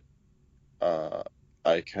at it,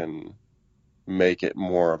 I can make it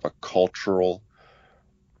more of a cultural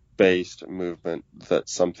based movement,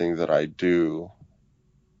 that's something that I do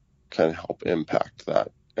can help impact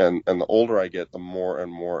that. And the older I get, the more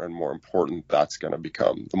and more and more important that's going to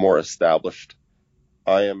become, the more established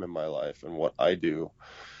I am in my life and what I do.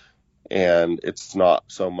 And it's not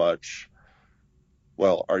so much,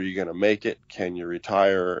 well, are you going to make it? Can you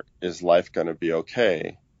retire? Is life going to be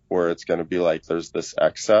okay? Where it's going to be like, there's this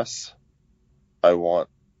excess. I want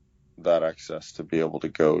that excess to be able to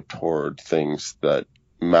go toward things that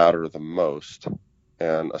matter the most.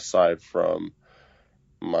 And aside from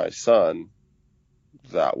my son,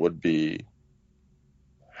 that would be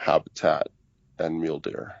habitat and mule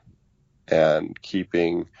deer, and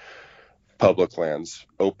keeping public lands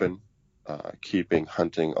open, keeping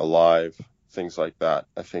hunting alive, things like that,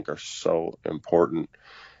 I think are so important.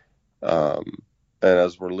 And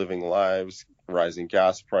as we're living lives, rising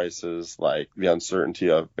gas prices, like the uncertainty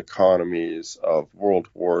of economies, of world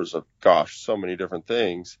wars, of so many different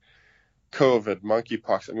things, COVID,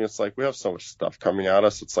 monkeypox. I mean, it's like we have so much stuff coming at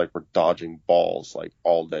us. It's like we're dodging balls like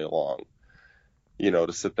all day long.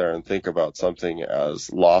 To sit there and think about something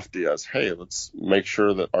as lofty as, hey, let's make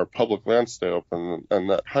sure that our public lands stay open and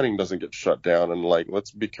that hunting doesn't get shut down. And like,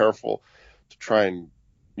 let's be careful to try and,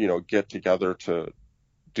 get together to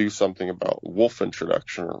do something about wolf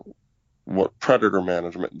introduction or what predator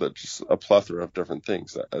management, that just a plethora of different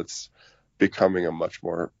things. It's becoming a much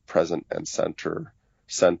more present and centered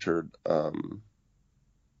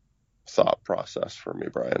thought process for me,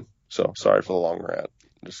 Brian. So sorry for the long rant.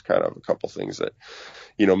 Just kind of a couple things that,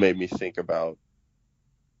 made me think about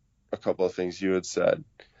a couple of things you had said,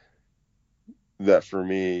 that for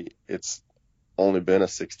me, it's only been a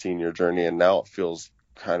 16-year journey, and now it feels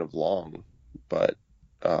kind of long, but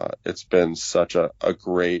it's been such a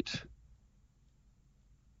great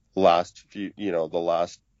last few, the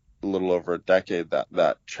last little over a decade,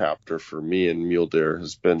 that chapter for me in mule deer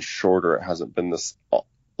has been shorter. It hasn't been this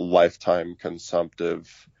lifetime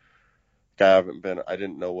consumptive. I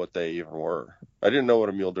didn't know what they even were. I didn't know what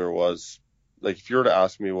a mule deer was. Like, if you were to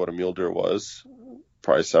ask me what a mule deer was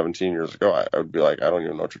probably 17 years ago, I would be like, I don't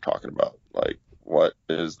even know what you're talking about. Like, what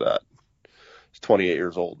is that? It's 28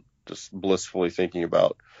 years old, just blissfully thinking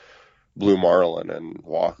about blue marlin and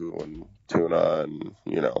wahoo and tuna and,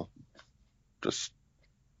 just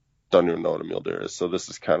don't even know what a mule deer is. So this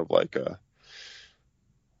is kind of like a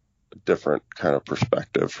different kind of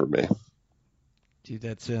perspective for me. Dude,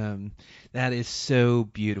 that is so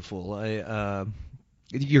beautiful.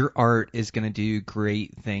 Your art is going to do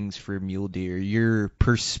great things for mule deer. Your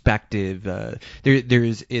perspective,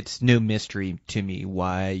 it's no mystery to me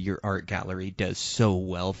why your art gallery does so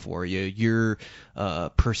well for you. Your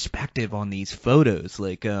perspective on these photos,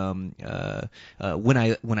 like when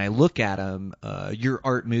I look at them, your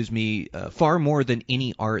art moves me far more than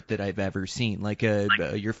any art that I've ever seen. Like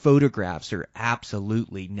your photographs are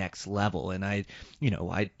absolutely next level, and I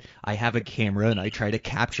have a camera and I try to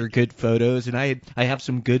capture good photos, and I have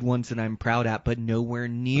some good ones that I'm proud at, but nowhere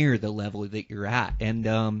near the level that you're at.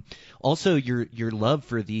 And also your love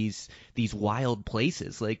for these wild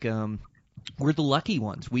places, like we're the lucky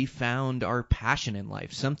ones. We found our passion in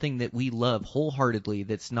life, something that we love wholeheartedly,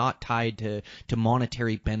 that's not tied to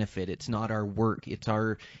monetary benefit. It's not our work. It's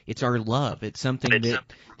our love. It's something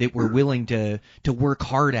that we're willing to work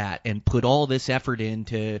hard at and put all this effort in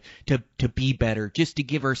to be better, just to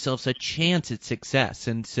give ourselves a chance at success.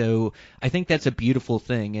 And so I think that's a beautiful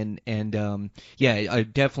thing. And yeah, I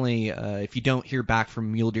definitely, if you don't hear back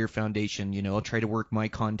from Mule Deer Foundation, I'll try to work my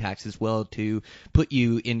contacts as well to put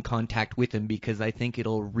you in contact with with them because I think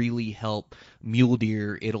it'll really help mule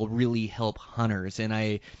deer. It'll really help hunters, and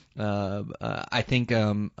I think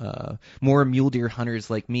more mule deer hunters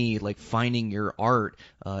like me, like finding your art.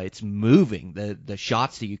 It's moving the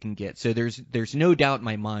shots that you can get. So there's no doubt in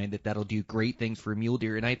my mind that that'll do great things for mule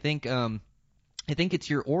deer, and I think it's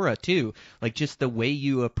your aura too, like just the way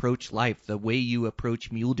you approach life, the way you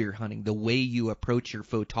approach mule deer hunting, the way you approach your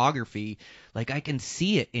photography. Like I can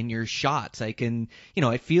see it in your shots. I can,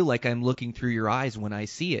 I feel like I'm looking through your eyes when I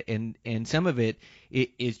see it, and some of it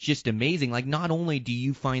is just amazing. Like not only do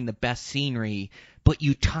you find the best scenery, but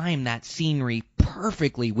you time that scenery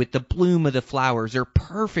perfectly with the bloom of the flowers, or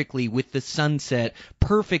perfectly with the sunset,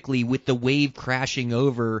 perfectly with the wave crashing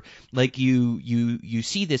over. Like you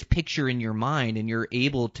see this picture in your mind, and you're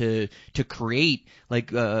able to create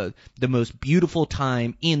like the most beautiful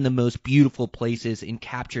time in the most beautiful places and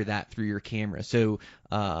capture that through your camera. So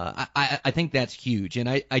I think that's huge. And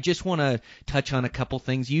I just want to touch on a couple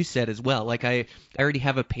things you said as well. Like I already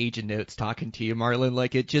have a page of notes talking to you, Marlon.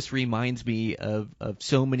 Like it just reminds me of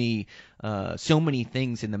so many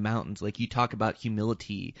things in the mountains. Like you talk about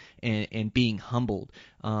humility and being humbled.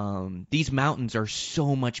 These mountains are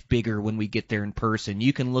so much bigger when we get there in person.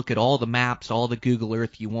 You can look at all the maps, all the Google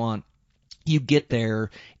Earth you want. You get there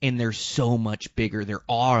and they're so much bigger. They're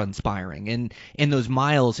awe-inspiring. And those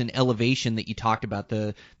miles in elevation that you talked about,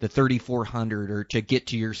 the 3,400, or to get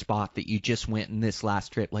to your spot that you just went in this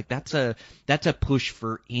last trip, like that's a push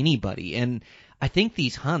for anybody. And I think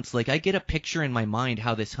these hunts, like I get a picture in my mind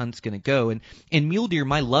how this hunt's going to go. And mule deer,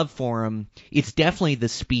 my love for them, it's definitely the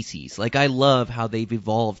species. Like I love how they've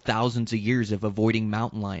evolved thousands of years of avoiding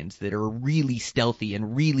mountain lions that are really stealthy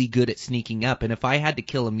and really good at sneaking up. And if I had to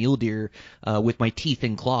kill a mule deer with my teeth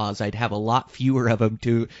and claws, I'd have a lot fewer of them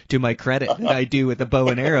to my credit than I do with a bow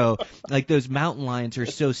and arrow. Like those mountain lions are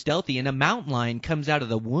so stealthy, and a mountain lion comes out of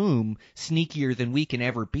the womb sneakier than we can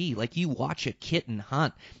ever be. Like you watch a kitten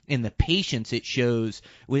hunt, and the patience it shows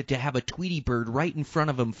with to have a Tweety bird right in front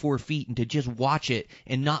of them 4 feet, and to just watch it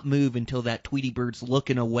and not move until that Tweety bird's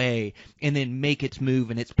looking away, and then make its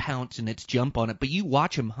move and its pounce and its jump on it. But you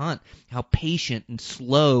watch them hunt, how patient and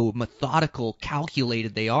slow, methodical,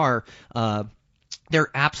 calculated they are.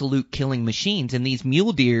 They're absolute killing machines. And these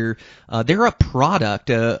mule deer, they're a product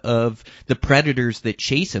of the predators that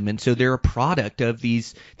chase them. And so they're a product of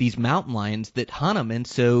these mountain lions that hunt them. And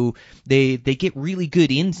so they get really good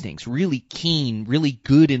instincts, really keen, really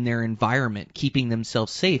good in their environment, keeping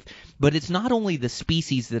themselves safe. But it's not only the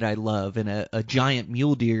species that I love in a giant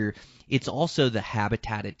mule deer, it's also the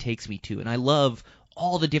habitat it takes me to. And I love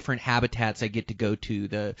all the different habitats I get to go to,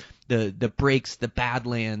 the breaks, the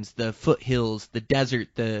badlands, the foothills, the desert,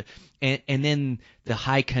 and then the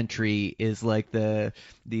high country is like the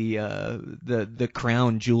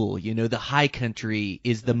crown jewel. The high country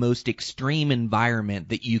is the most extreme environment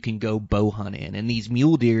that you can go bow hunt in. And these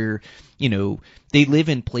mule deer, they live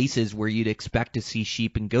in places where you'd expect to see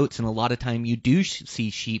sheep and goats, and a lot of time you do see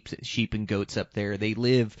sheep and goats up there. They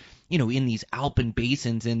live, in these alpine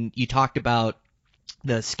basins. And you talked about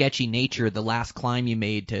the sketchy nature of the last climb you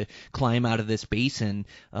made to climb out of this basin.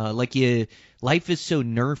 Life is so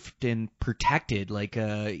nerfed and protected, like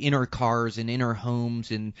in our cars and in our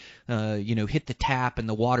homes, and hit the tap and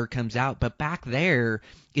the water comes out. But back there,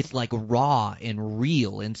 it's like raw and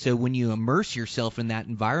real. And so when you immerse yourself in that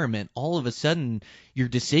environment, all of a sudden your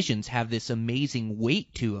decisions have this amazing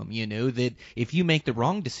weight to them, that if you make the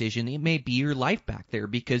wrong decision, it may be your life back there.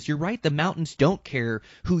 Because you're right, the mountains don't care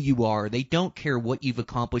who you are. They don't care what you've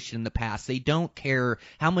accomplished in the past. They don't care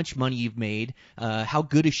how much money you've made, how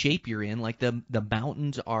good a shape you're in. Like the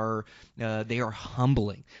mountains are, they are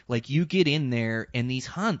humbling. Like you get in there, and these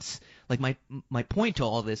hunts, like my point to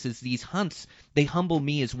all this is these hunts, they humble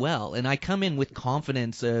me as well. And I come in with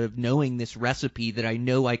confidence of knowing this recipe that I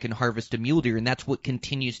know I can harvest a mule deer, and that's what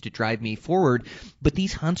continues to drive me forward. But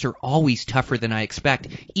these hunts are always tougher than I expect.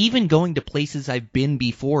 Even going to places I've been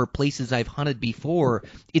before, places I've hunted before,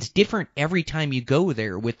 it's different every time you go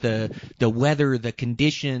there, with the weather, the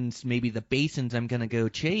conditions, maybe the basins I'm going to go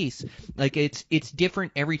chase. Like it's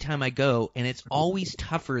different every time I go, and it's always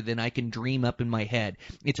tougher than I can dream up in my head.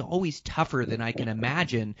 It's always tougher than I can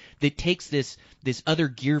imagine. That takes this other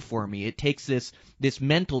gear for me. It takes this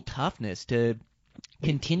mental toughness to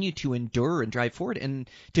continue to endure and drive forward. And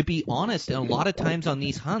to be honest, a lot of times on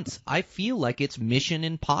these hunts, I feel like it's mission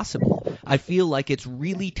impossible. I feel like it's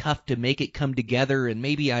really tough to make it come together, and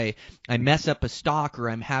maybe I mess up a stock, or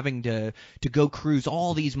I'm having to go cruise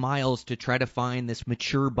all these miles to try to find this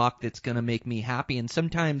mature buck that's going to make me happy. And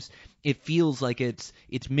sometimes it feels like it's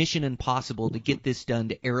mission impossible to get this done,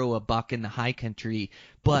 to arrow a buck in the high country.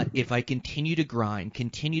 But if I continue to grind,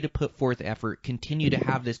 continue to put forth effort, continue to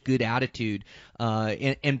have this good attitude,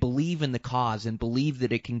 and believe in the cause and believe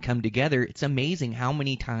that it can come together, it's amazing how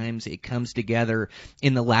many times it comes together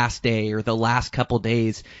in the last day or the last couple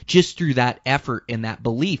days just through that effort and that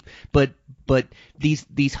belief. But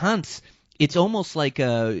these hunts, it's almost like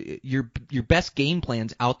your best game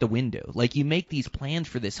plan's out the window. Like, you make these plans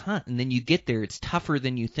for this hunt, and then you get there, it's tougher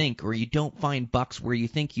than you think, or you don't find bucks where you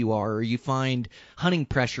think you are, or you find hunting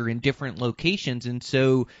pressure in different locations, and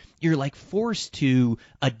so you're like forced to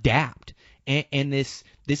adapt. And this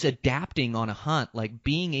adapting on a hunt, like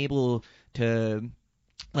being able to,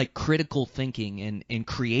 like, critical thinking and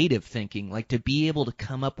creative thinking, like to be able to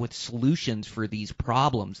come up with solutions for these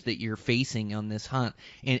problems that you're facing on this hunt,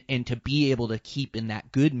 and to be able to keep in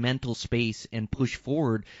that good mental space and push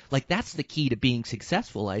forward, like that's the key to being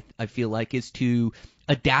successful, I feel like, is to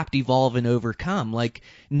adapt, evolve, and overcome. Like,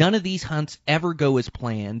 none of these hunts ever go as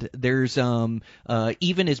planned. There's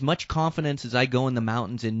even as much confidence as I go in the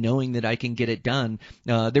mountains and knowing that I can get it done,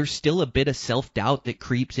 there's still a bit of self-doubt that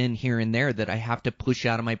creeps in here and there that I have to push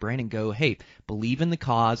out of my brain and go, hey, believe in the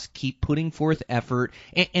cause, keep putting forth effort,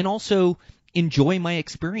 and also enjoy my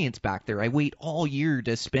experience back there. I wait all year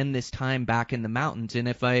to spend this time back in the mountains, and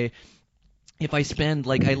if I spend,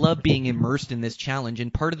 like, I love being immersed in this challenge,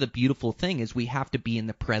 and part of the beautiful thing is we have to be in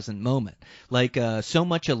the present moment. Like, so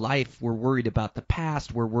much of life, we're worried about the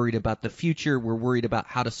past, we're worried about the future, we're worried about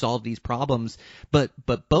how to solve these problems, but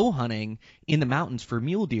bow hunting in the mountains for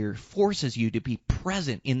mule deer forces you to be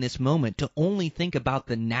present in this moment, to only think about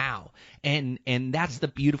the now, and that's the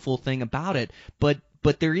beautiful thing about it.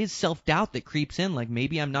 But there is self-doubt that creeps in, like,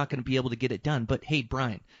 maybe I'm not going to be able to get it done. But hey,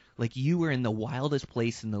 Brian, like, you were in the wildest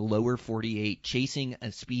place in the lower 48 chasing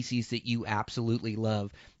a species that you absolutely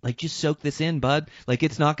love. Like, just soak this in, bud. Like,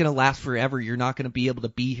 it's not going to last forever. You're not going to be able to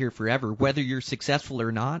be here forever. Whether you're successful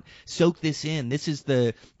or not, soak this in. This is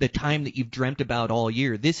the time that you've dreamt about all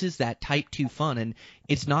year. This is that type 2 fun. And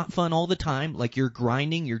it's not fun all the time. Like, you're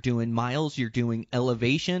grinding, you're doing miles, you're doing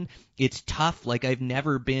elevation. It's tough. Like, I've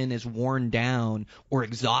never been as worn down or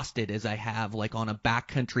exhausted as I have, like, on a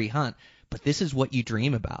backcountry hunt. But this is what you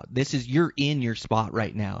dream about. You're in your spot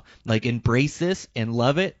right now. Like, embrace this and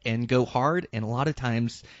love it and go hard. And a lot of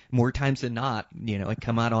times, more times than not, I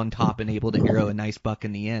come out on top and able to arrow a nice buck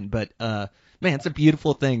in the end. But, man, it's a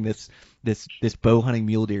beautiful thing, this bow hunting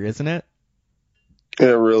mule deer, isn't it? It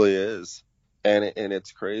really is. And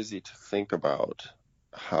it's crazy to think about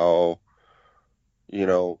how,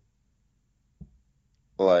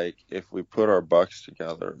 like, if we put our bucks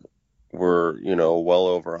together, we're, well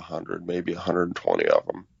over 100, maybe 120 of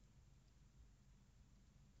them.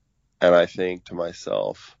 And I think to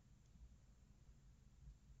myself,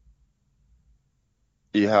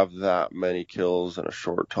 you have that many kills in a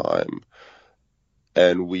short time,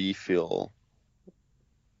 and we feel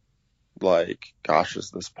like, gosh,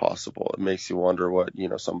 is this possible? It makes you wonder what,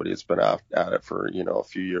 somebody that's been at it for, a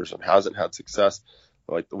few years and hasn't had success,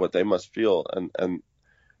 like what they must feel.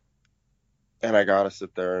 And I gotta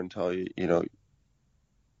sit there and tell you,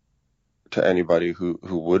 to anybody who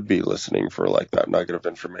would be listening for like that nugget of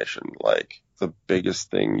information, like, the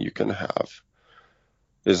biggest thing you can have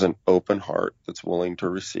is an open heart that's willing to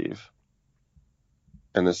receive,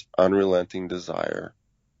 and this unrelenting desire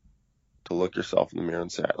to look yourself in the mirror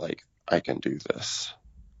and say, like, I can do this,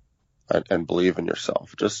 and believe in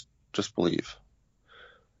yourself. Just believe.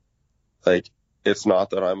 Like, it's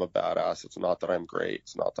not that I'm a badass. It's not that I'm great.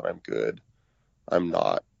 It's not that I'm good. I'm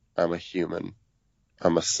not. I'm a human.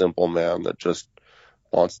 I'm a simple man that just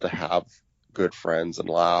wants to have good friends and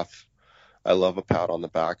laugh. I love a pat on the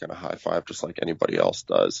back and a high five just like anybody else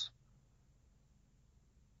does.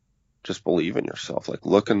 Just believe in yourself. Like,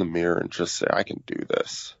 look in the mirror and just say, I can do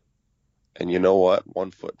this. And you know what? One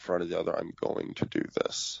foot in front of the other, I'm going to do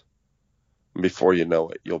this. And before you know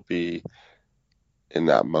it, you'll be in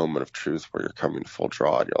that moment of truth where you're coming full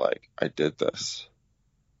draw and you're like, I did this.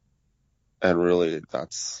 And really,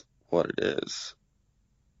 that's what it is.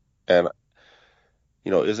 And,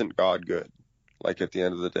 isn't God good? Like, at the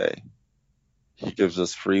end of the day, He gives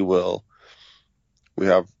us free will. We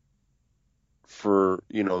have, for,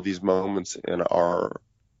 these moments in our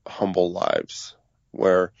humble lives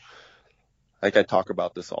where, like, I talk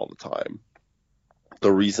about this all the time.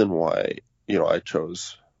 The reason why, I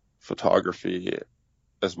chose photography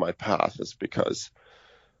as my path is because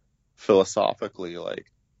philosophically,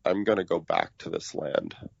 like, I'm going to go back to this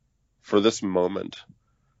land. For this moment,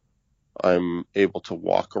 I'm able to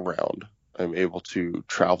walk around. I'm able to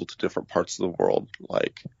travel to different parts of the world.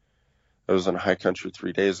 Like, I was in high country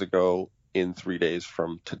 3 days ago. In 3 days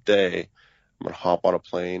from today, I'm going to hop on a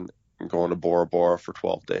plane. I'm going to Bora Bora for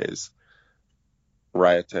 12 days,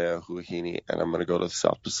 Raiatea, Huahine, and I'm going to go to the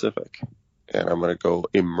South Pacific. And I'm going to go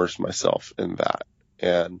immerse myself in that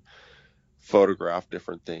and photograph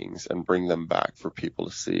different things and bring them back for people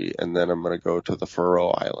to see. And then I'm going to go to the Faroe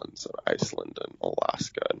Islands and Iceland and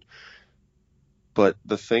Alaska. But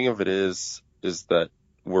the thing of it is that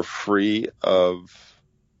we're free of,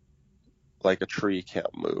 like a tree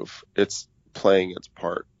can't move. It's playing its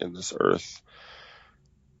part in this earth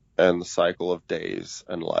and the cycle of days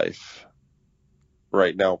and life.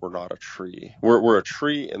 Right now, we're not a tree. We're a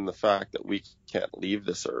tree in the fact that we can't leave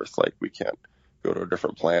this earth. Like, we can't go to a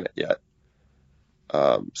different planet yet.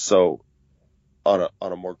 So on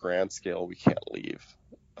a more grand scale, we can't leave.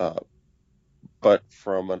 But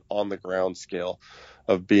from an on the ground scale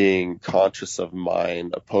of being conscious of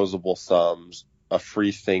mind, opposable thumbs, a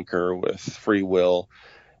free thinker with free will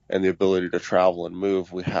and the ability to travel and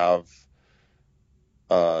move, we have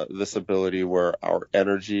this ability where our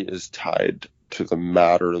energy is tied to the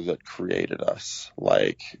matter that created us.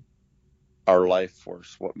 Like, our life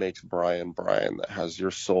force, what makes Brian, that has your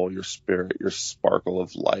soul, your spirit, your sparkle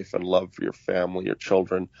of life and love for your family, your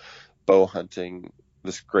children, bow hunting,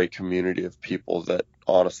 this great community of people that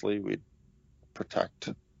honestly we protect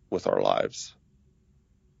with our lives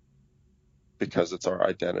because it's our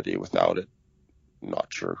identity. Without it, not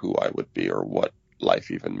sure who I would be or what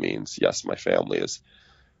life even means. Yes, my family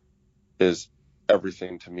is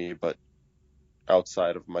everything to me, but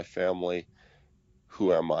outside of my family,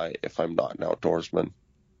 who am I if I'm not an outdoorsman?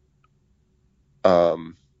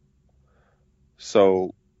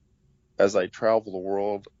 So as I travel the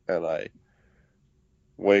world and I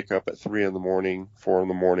wake up at 3 a.m, 4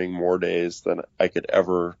 a.m, more days than I could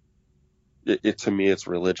ever, to me, it's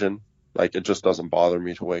religion. Like, it just doesn't bother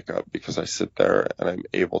me to wake up because I sit there and I'm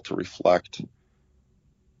able to reflect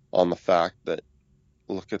on the fact that,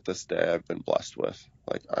 look at this day I've been blessed with.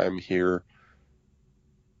 Like, I'm here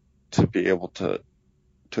to be able to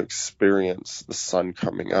experience the sun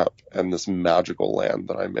coming up and this magical land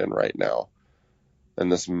that I'm in right now,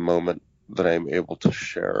 and this moment that I'm able to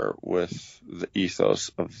share with the ethos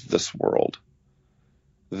of this world.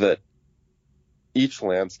 That each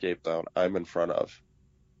landscape that I'm in front of,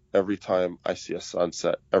 every time I see a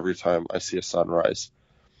sunset, every time I see a sunrise,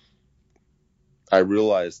 I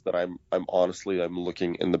realize that I'm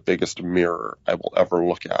looking in the biggest mirror I will ever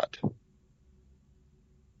look at.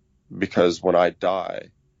 Because when I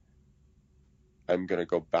die, I'm going to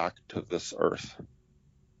go back to this earth.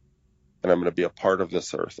 And I'm going to be a part of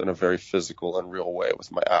this earth in a very physical and real way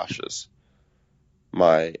with my ashes.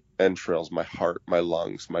 My entrails, my heart, my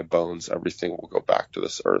lungs, my bones, everything will go back to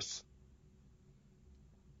this earth.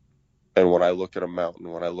 And when I look at a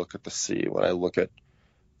mountain, when I look at the sea, when I look at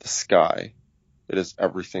the sky, it is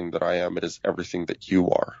everything that I am. It is everything that you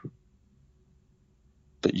are.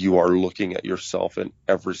 That you are looking at yourself in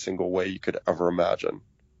every single way you could ever imagine.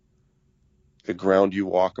 The ground you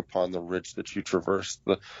walk upon, the ridge that you traverse,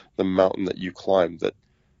 the mountain that you climb,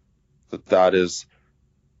 that is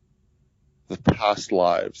the past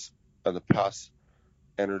lives and the past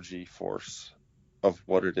energy force of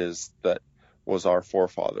what it is that was our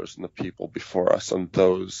forefathers and the people before us and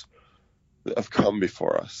those that have come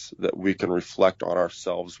before us, that we can reflect on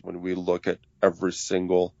ourselves when we look at every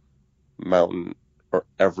single mountain or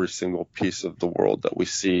every single piece of the world that we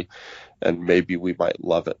see, and maybe we might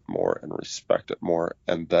love it more and respect it more,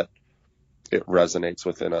 and that it resonates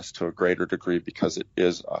within us to a greater degree because it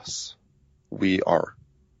is us. We are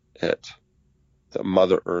it. That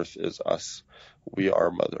Mother Earth is us. We are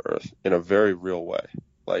Mother Earth in a very real way.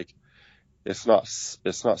 Like, it's not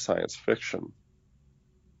science fiction.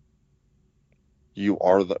 You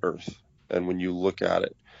are the earth. And when you look at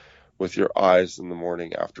it with your eyes in the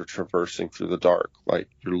morning after traversing through the dark, like,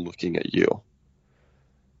 you're looking at you.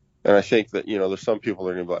 And I think that, there's some people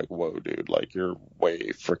that are going to be like, whoa, dude, like, you're way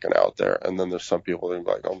freaking out there. And then there's some people that are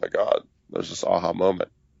going to be like, oh my God, there's this aha moment.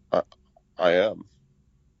 I am.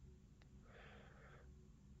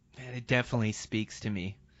 Man, it definitely speaks to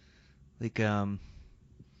me. Like,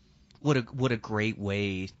 what a great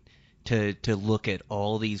way to look at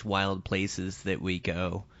all these wild places that we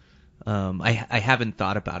go. I haven't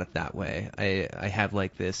thought about it that way. I have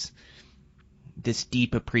like this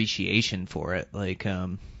deep appreciation for it. Like,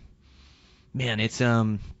 man, it's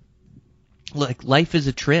like life is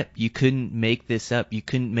a trip. You couldn't make this up. You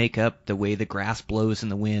couldn't make up the way the grass blows in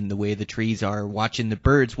the wind, the way the trees are, watching the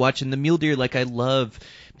birds, watching the mule deer. Like I love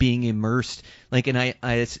being immersed. Like, and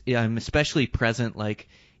I'm especially present. Like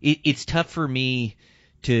it's tough for me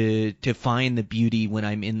to find the beauty when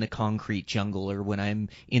I'm in the concrete jungle or when I'm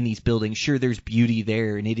in these buildings. Sure, there's beauty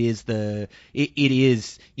there, and it is the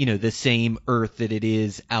same earth that it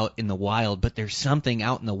is out in the wild, but there's something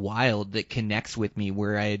out in the wild that connects with me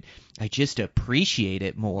where I just appreciate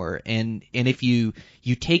it more. And if you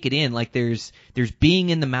take it in, like there's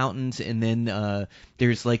being in the mountains, and then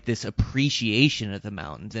there's like this appreciation of the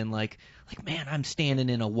mountains, and like man, I'm standing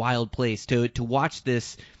in a wild place to watch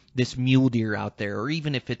this mule deer out there, or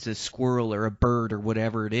even if it's a squirrel or a bird or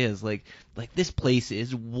whatever it is, like this place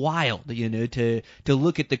is wild, to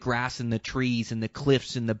look at the grass and the trees and the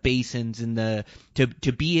cliffs and the basins and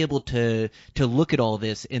to be able to look at all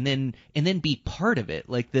this and then be part of it.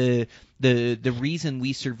 Like the reason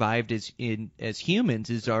we survived as humans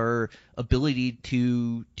is our ability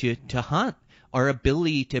to hunt, our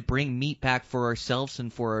ability to bring meat back for ourselves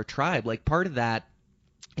and for our tribe. Like part of that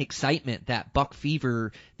excitement, that buck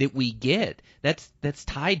fever that we get, that's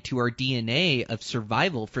tied to our DNA of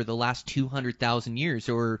survival for the last 200,000 years,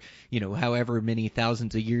 or however many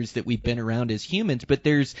thousands of years that we've been around as humans. But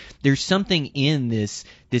there's something in this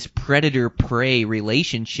predator prey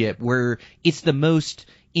relationship where it's the most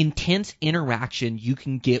intense interaction you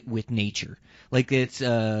can get with nature. Like it's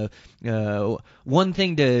one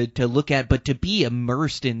thing to look at, but to be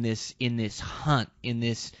immersed in this hunt, in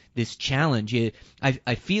this challenge,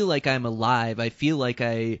 I feel like I'm alive. I feel like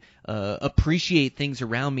I appreciate things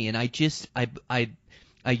around me, and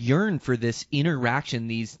I yearn for this interaction,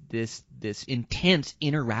 this intense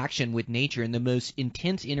interaction with nature. And the most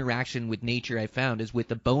intense interaction with nature I found is with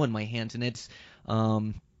a bow in my hands, and it's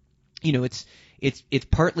it's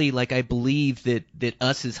partly like I believe that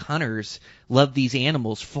us as hunters love these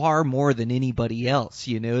animals far more than anybody else.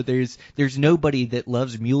 There's nobody that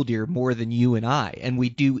loves mule deer more than you and I, and we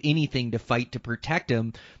do anything to fight to protect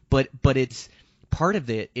them. But it's part of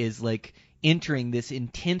it is like entering this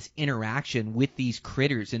intense interaction with these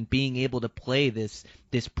critters and being able to play this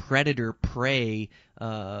predator prey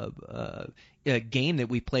game that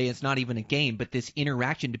we play. It's not even a game, but this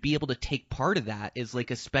interaction, to be able to take part of that is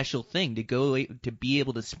like a special thing, to be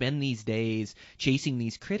able to spend these days chasing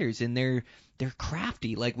these critters. And they're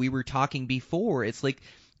crafty, like we were talking before. It's like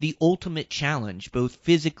the ultimate challenge, both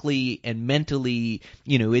physically and mentally.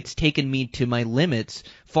 It's taken me to my limits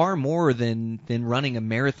far more than running a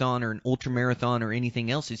marathon or an ultra marathon or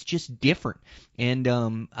anything else. It's just different. And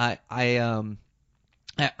I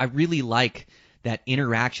really like that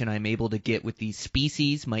interaction I'm able to get with these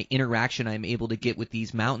species, my interaction I'm able to get with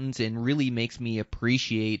these mountains, and really makes me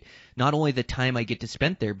appreciate not only the time I get to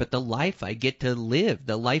spend there, but the life I get to live,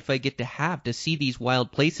 the life I get to have, to see these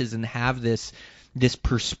wild places and have this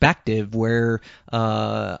perspective where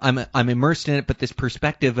I'm immersed in it, but this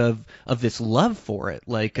perspective of this love for it.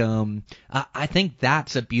 Like I think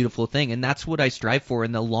that's a beautiful thing, and that's what I strive for.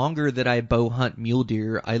 And the longer that I bow hunt mule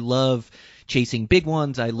deer, I love chasing big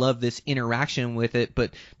ones. I love this interaction with it,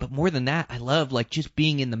 but more than that, I love like just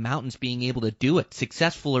being in the mountains, being able to do it,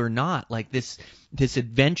 successful or not. Like this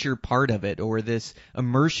adventure part of it, or this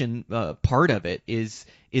immersion part of it is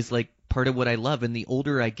like part of what I love. And the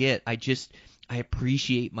older I get, I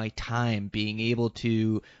appreciate my time being able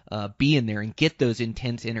to be in there and get those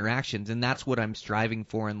intense interactions, and that's what I'm striving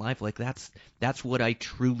for in life. Like that's what I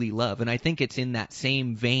truly love, and I think it's in that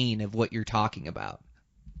same vein of what you're talking about.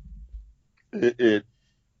 It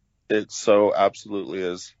so absolutely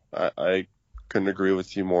is. I couldn't agree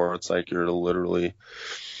with you more. It's like you're literally,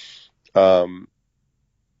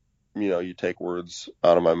 you take words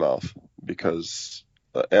out of my mouth, because,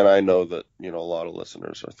 and I know that, a lot of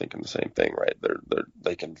listeners are thinking the same thing, right?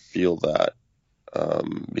 They can feel that,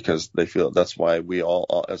 because they feel that's why we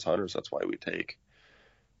all as hunters, that's why we take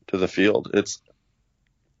to the field. It's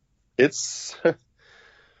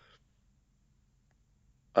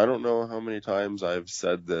I don't know how many times I've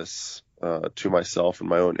said this to myself in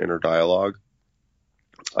my own inner dialogue.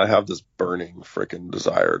 I have this burning freaking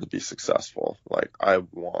desire to be successful. Like, I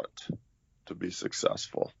want to be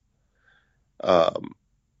successful.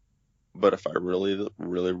 But if I really,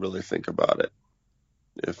 really, really think about it,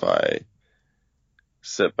 if I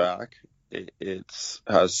sit back, it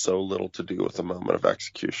has so little to do with the moment of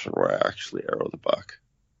execution where I actually arrow the buck.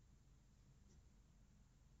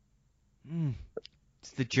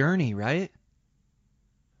 It's the journey, right?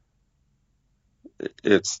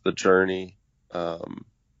 It's the journey, and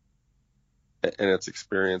it's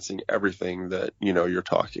experiencing everything that, you're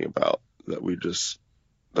talking about, that we just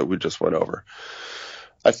that we just went over.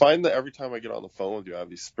 I find that every time I get on the phone with you, I have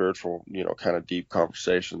these spiritual, kind of deep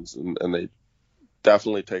conversations, and they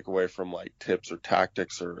definitely take away from like tips or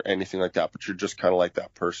tactics or anything like that. But you're just kind of like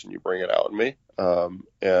that person. You bring it out in me.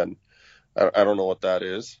 And I don't know what that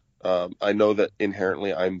is. I know that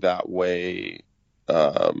inherently I'm that way,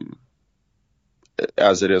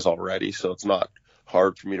 as it is already. So it's not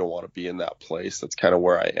hard for me to want to be in that place. That's kind of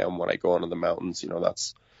where I am when I go into the mountains.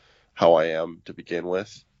 That's how I am to begin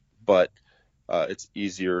with. But it's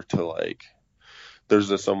easier to there's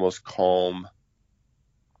this almost calm,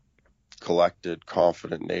 collected,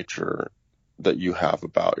 confident nature that you have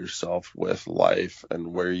about yourself with life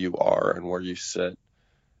and where you are and where you sit.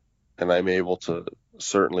 And I'm able to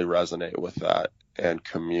certainly resonate with that and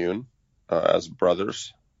commune as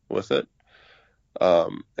brothers with it.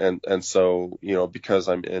 And so, because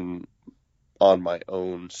I'm on my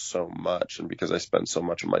own so much, and because I spend so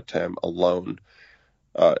much of my time alone,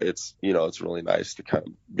 it's really nice to kind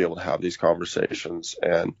of be able to have these conversations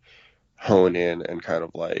and hone in and kind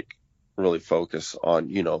of really focus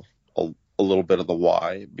on, a little bit of the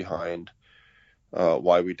why behind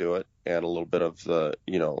why we do it, and a little bit of the,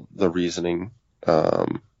 the reasoning.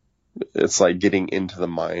 It's like getting into the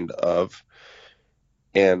mind of,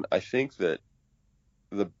 and I think that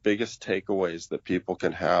the biggest takeaways that people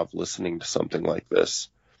can have listening to something like this,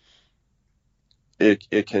 it's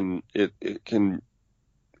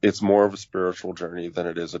more of a spiritual journey than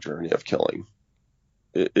it is a journey of killing.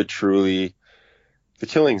 It truly, the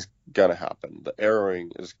killing's gonna happen. The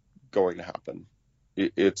arrowing is going to happen.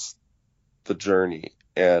 It's the journey,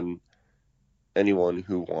 and anyone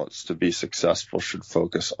who wants to be successful should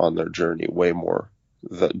focus on their journey way more.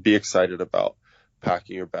 Be excited about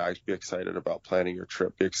packing your bags, be excited about planning your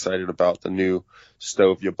trip, be excited about the new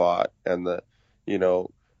stove you bought and the,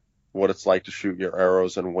 what it's like to shoot your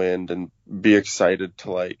arrows in wind, and be excited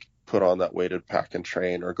to put on that weighted pack and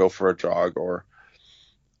train, or go for a jog, or,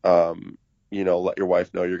 let your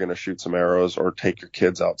wife know you're going to shoot some arrows, or take your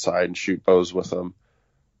kids outside and shoot bows with them.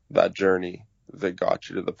 That journey that got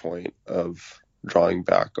you to the point of drawing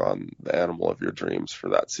back on the animal of your dreams for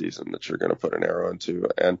that season that you're going to put an arrow into,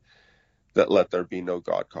 and that let there be no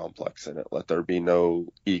God complex in it. Let there be no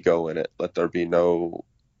ego in it. Let there be no,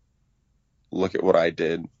 look at what I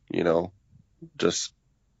did, just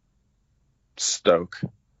stoke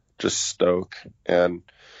and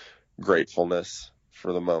gratefulness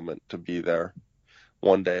for the moment to be there.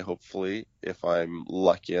 One day, hopefully, if I'm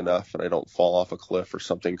lucky enough and I don't fall off a cliff or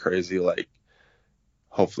something crazy,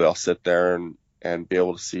 hopefully I'll sit there and be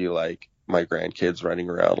able to see my grandkids running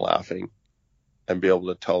around laughing and be able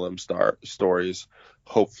to tell them stories.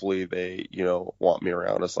 Hopefully they, want me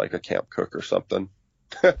around as a camp cook or something.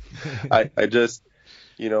 I just,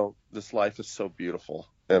 this life is so beautiful,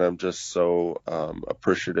 and I'm just so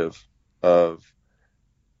appreciative of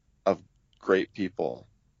great people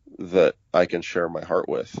that I can share my heart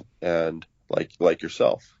with, and like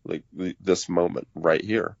yourself, this moment right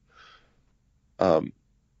here. That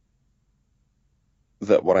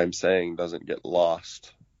what I'm saying doesn't get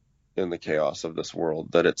lost in the chaos of this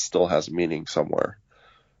world, that it still has meaning somewhere,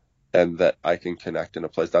 and that I can connect in a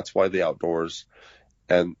place. That's why the outdoors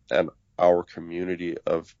and our community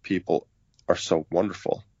of people are so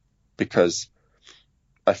wonderful, because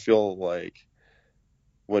I feel like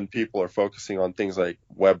when people are focusing on things like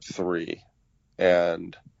Web3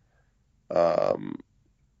 and,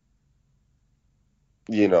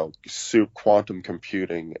 quantum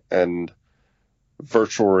computing and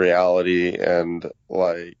virtual reality and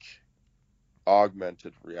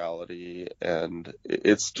augmented reality, and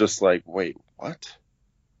it's just wait, what?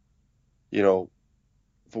 The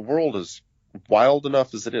world is wild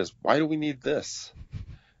enough as it is. Why do we need this?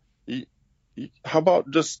 How about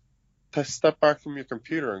just to step back from your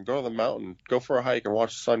computer and go to the mountain, go for a hike and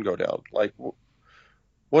watch the sun go down?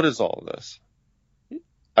 What is all of this?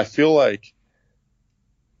 I feel like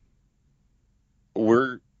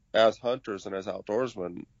we're, as hunters and as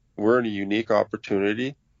outdoorsmen, we're in a unique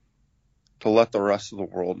opportunity to let the rest of the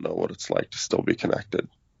world know what it's like to still be connected.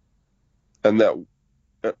 And that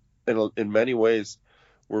in many ways,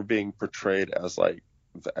 we're being portrayed as the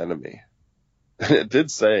enemy. And it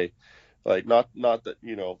did say, not that,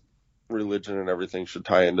 religion and everything should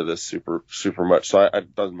tie into this super, super much. So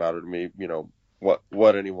it doesn't matter to me,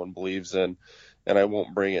 what anyone believes in, and I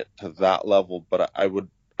won't bring it to that level. But I would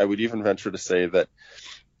even venture to say that,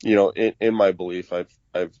 in my belief, I've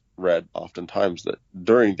read oftentimes that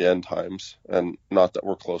during the end times, and not that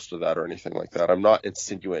we're close to that or anything like that, I'm not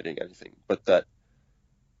insinuating anything, but that,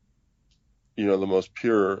 the most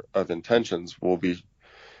pure of intentions will be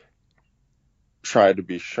tried to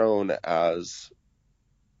be shown as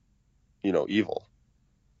evil,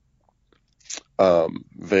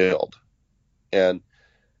 veiled. And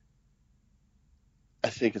I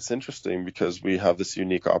think it's interesting because we have this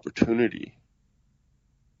unique opportunity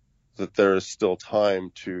that there is still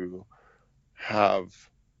time to have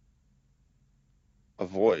a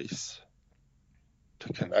voice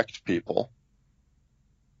to connect people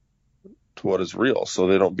to what is real so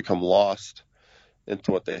they don't become lost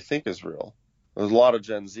into what they think is real. There's a lot of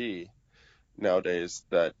Gen Z nowadays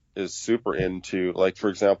that is super into, like, for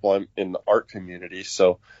example, I'm in the art community,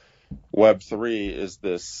 so Web3 is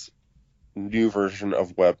this new version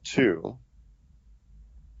of Web2,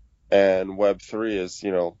 and Web3 is,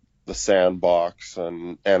 the sandbox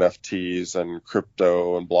and NFTs and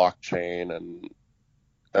crypto and blockchain, and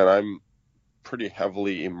I'm pretty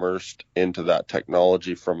heavily immersed into that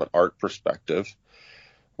technology from an art perspective.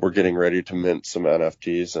 We're getting ready to mint some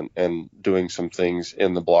NFTs and doing some things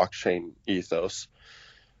in the blockchain ethos.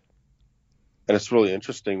 And it's really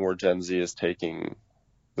interesting where Gen Z is taking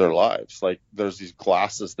their lives. Like, there's these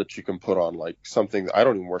glasses that you can put on, like something, I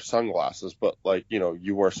don't even wear sunglasses, but like,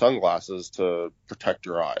 you wear sunglasses to protect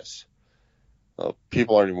your eyes.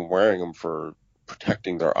 People aren't even wearing them for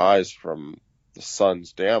protecting their eyes from the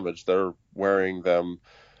sun's damage. They're wearing them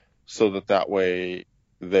so that way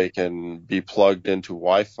they can be plugged into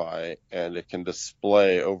Wi-Fi and it can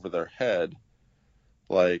display over their head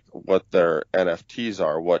like what their NFTs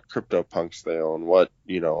are, what CryptoPunks they own, what,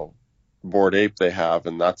 Bored Ape they have,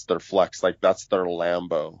 and that's their flex. Like, that's their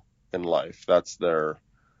Lambo in life. That's their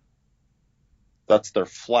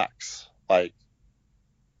flex. Like,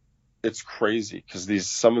 it's crazy because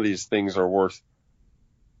some of these things are worth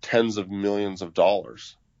tens of millions of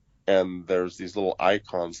dollars, and there's these little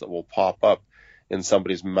icons that will pop up in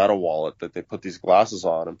somebody's Meta wallet that they put these glasses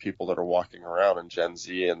on, and people that are walking around, and Gen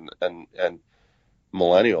Z and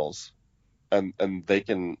millennials, and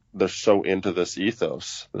they're so into this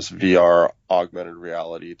ethos, this VR augmented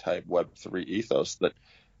reality type Web3 ethos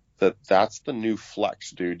that's the new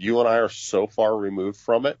flex, dude. You and I are so far removed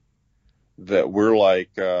from it that we're like,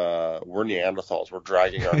 we're Neanderthals. We're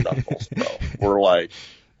dragging our knuckles, bro. We're like,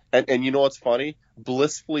 and you know what's funny?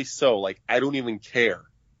 Blissfully so. Like, I don't even care.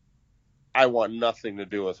 I want nothing to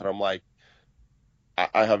do with it. I'm like,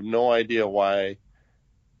 I have no idea why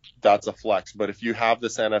that's a flex. But if you have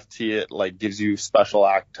this NFT, it like gives you special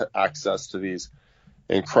access to these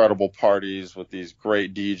incredible parties with these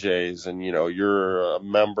great DJs, and you're a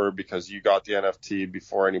member because you got the NFT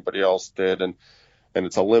before anybody else did, and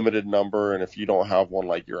it's a limited number, and if you don't have one,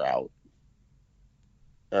 like, you're out.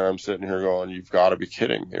 And I'm sitting here going, you've got to be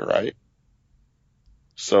kidding me, right?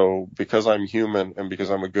 So because I'm human, and because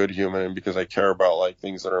I'm a good human, and because I care about like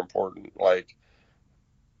things that are important, like,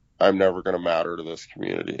 I'm never going to matter to this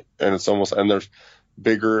community. And it's almost, and there's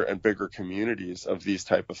bigger and bigger communities of these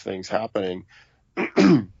type of things happening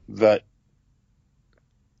that,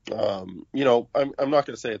 I'm not going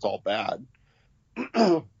to say it's all bad,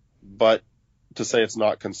 but to say it's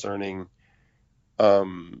not concerning,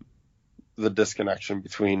 the disconnection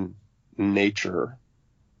between nature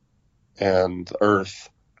and earth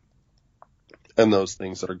and those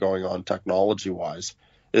things that are going on technology wise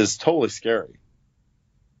is totally scary.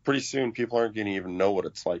 Pretty soon people aren't going to even know what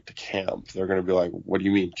it's like to camp. They're going to be like, what do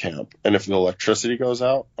you mean camp? And if the electricity goes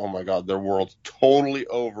out, oh my God, their world's totally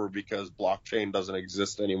over because blockchain doesn't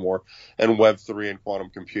exist anymore. And Web3 and quantum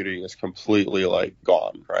computing is completely like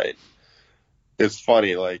gone, right? It's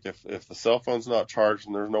funny, like if the cell phone's not charged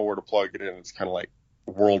and there's nowhere to plug it in, it's kind of like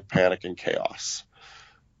world panic and chaos.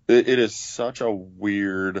 It is such a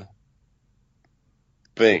weird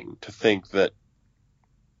thing to think that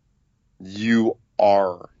you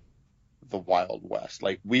are the Wild West.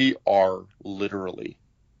 Like, we are literally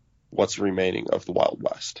what's remaining of the Wild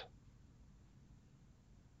West.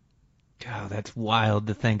 Oh, that's wild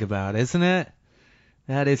to think about, isn't it?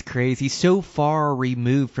 That is crazy. So far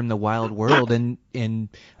removed from the wild world, and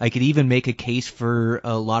I could even make a case for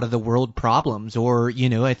a lot of the world problems. Or,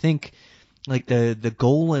 I think like the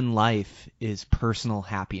goal in life is personal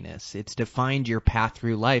happiness. It's to find your path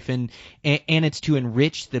through life, and it's to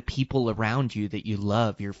enrich the people around you that you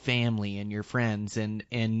love, your family and your friends,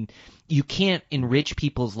 and you can't enrich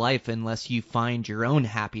people's life unless you find your own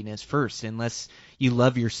happiness first, unless you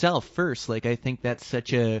love yourself first. Like, I think that's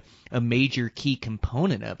such a major key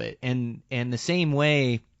component of it. And the same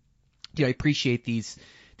way, I appreciate these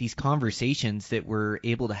conversations that we're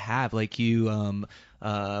able to have. Like, you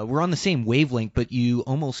we're on the same wavelength, but you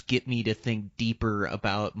almost get me to think deeper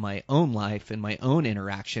about my own life and my own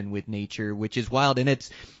interaction with nature, which is wild. And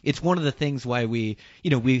it's one of the things why we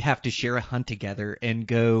have to share a hunt together and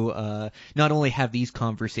go not only have these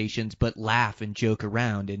conversations, but laugh and joke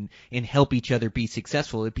around and help each other be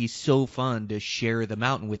successful. It'd be so fun to share the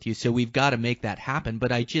mountain with you. So we've got to make that happen.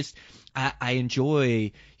 But I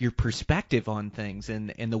enjoy your perspective on things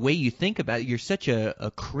and the way you think about it. You're such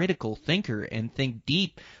a critical thinker and think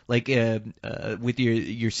deep, like with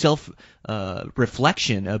your self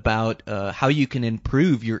reflection about how you can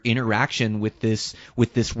improve your interaction with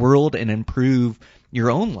this world and improve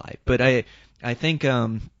your own life. But I think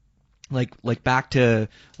like back to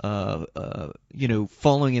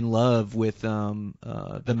falling in love with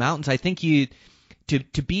the mountains. I think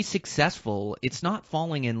to be successful, it's not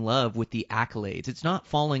falling in love with the accolades. It's not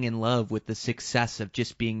falling in love with the success of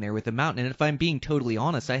just being there with the mountain. And if I'm being totally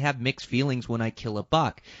honest, I have mixed feelings when I kill a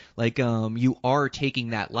buck. Like you are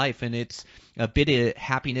taking that life, and it's a bit of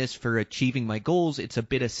happiness for achieving my goals. It's a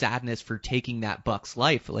bit of sadness for taking that buck's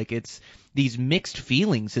life. Like it's these mixed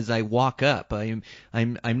feelings as I walk up. I'm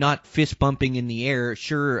not fist bumping in the air.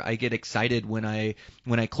 Sure, I get excited when I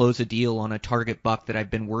close a deal on a target buck that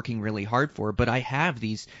I've been working really hard for, but I have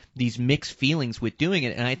these mixed feelings with doing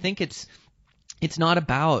it. And I think it's not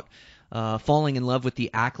about falling in love with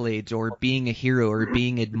the accolades or being a hero or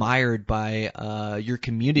being admired by your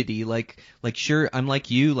community. Like sure, I'm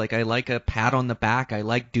like you. Like I like a pat on the back. I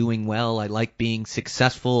like doing well. I like being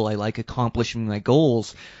successful. I like accomplishing my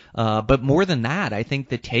goals. But more than that, I think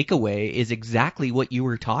the takeaway is exactly what you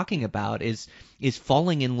were talking about is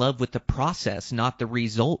falling in love with the process, not the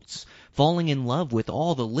results. Falling in love with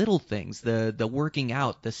all the little things, the working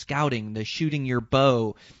out, the scouting, the shooting your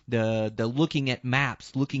bow, the looking at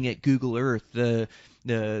maps, looking at Google Earth, the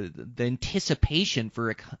anticipation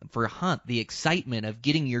for a hunt, the excitement of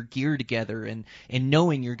getting your gear together and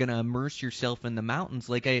knowing you're going to immerse yourself in the mountains.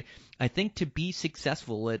 Like I think to be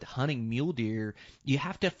successful at hunting mule deer, you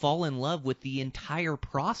have to fall in love with the entire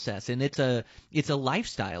process, and it's a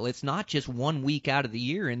lifestyle. It's not just 1 week out of the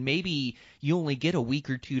year, and maybe you only get a week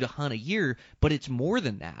or two to hunt a year, but it's more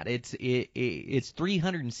than that. It's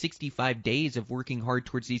 365 days of working hard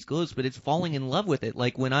towards these goals, but it's falling in love with it.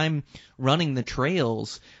 Like when I'm running the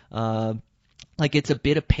trails, like it's a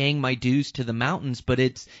bit of paying my dues to the mountains, but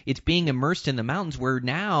it's being immersed in the mountains where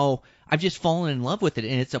now I've just fallen in love with it,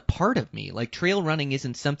 and it's a part of me. Like trail running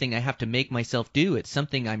isn't something I have to make myself do. It's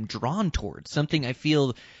something I'm drawn towards, something I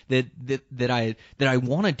feel that I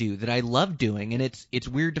want to do, that I love doing. And it's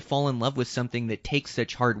weird to fall in love with something that takes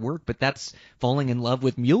such hard work, but that's falling in love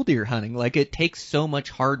with mule deer hunting. Like it takes so much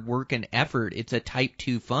hard work and effort. It's a type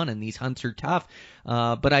 2 fun, and these hunts are tough.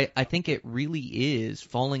 But I think it really is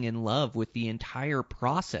falling in love with the entire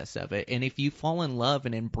process of it. And if you fall in love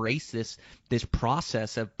and embrace this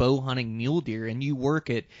process of bow hunting mule deer, and you work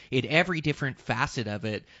at every different facet of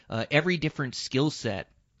it, every different skill set,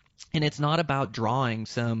 and it's not about drawing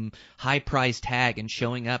some high price tag and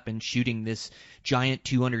showing up and shooting this giant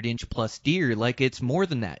 200-inch plus deer. Like it's more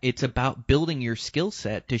than that. It's about building your skill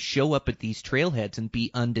set to show up at these trailheads and be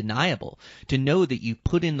undeniable, to know that you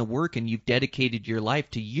put in the work and you've dedicated your life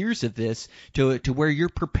to years of this to where you're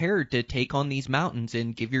prepared to take on these mountains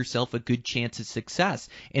and give yourself a good chance of success.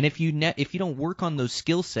 And if you don't work on those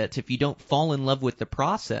skill sets, if you don't fall in love with the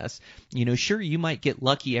process, sure, you might get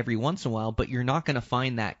lucky every once in a while, but you're not going to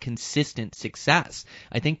find that consistent success.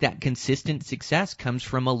 I think that consistent success comes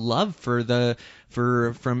from a love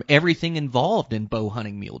from everything involved in bow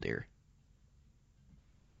hunting mule deer.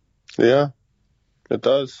 Yeah, it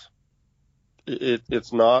does.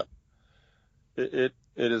 It's not. It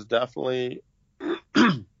is definitely.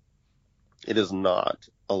 It is not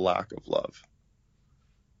a lack of love.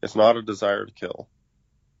 It's not a desire to kill.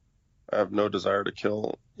 I have no desire to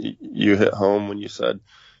kill. You hit home when you said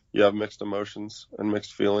you have mixed emotions and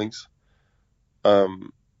mixed feelings.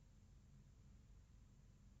 I'm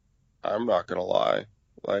not going to lie.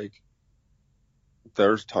 Like,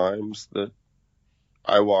 there's times that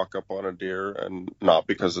I walk up on a deer, and not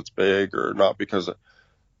because it's big or not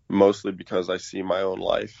mostly because I see my own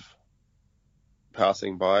life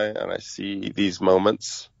passing by, and I see these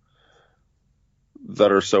moments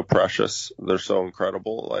that are so precious. They're so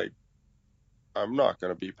incredible. Like, I'm not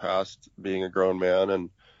going to be past being a grown man and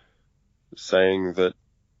saying that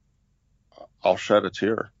I'll shed a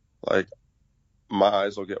tear. Like, my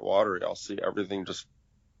eyes will get watery. I'll see everything just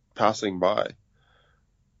passing by.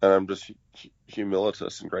 And I'm just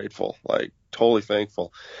humilitous and grateful, like totally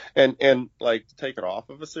thankful. And like, to take it off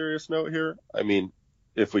of a serious note here, I mean,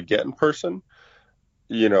 if we get in person,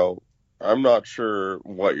 I'm not sure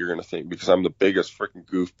what you're going to think, because I'm the biggest freaking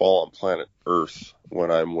goofball on planet Earth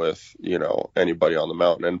when I'm with, anybody on the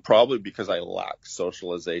mountain. And probably because I lack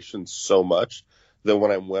socialization so much that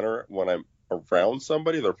when I'm around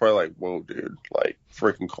somebody, they're probably like, whoa, dude, like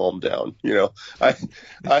freaking calm down. I'm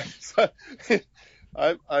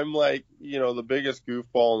like, the biggest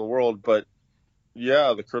goofball in the world, but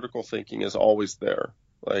yeah, the critical thinking is always there.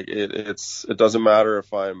 Like it doesn't matter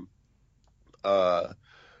if I'm,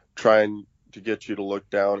 trying to get you to look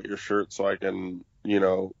down at your shirt so I can,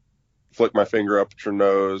 flick my finger up at your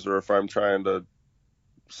nose, or if I'm trying to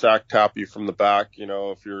sack tap you from the back,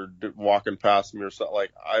 if you're walking past me or something.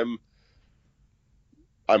 Like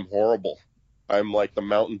I'm horrible. I'm like the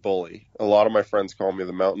mountain bully. A lot of my friends call me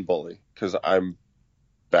the mountain bully because I'm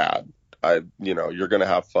bad. You're going to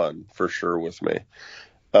have fun for sure with me.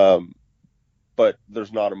 But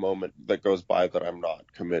there's not a moment that goes by that I'm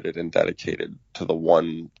not committed and dedicated to the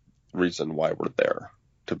one reason why we're there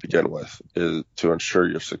to begin with, is to ensure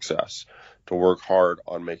your success, to work hard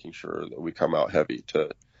on making sure that we come out heavy, to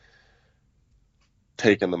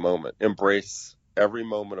take in the moment, embrace every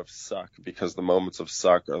moment of suck, because the moments of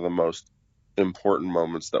suck are the most important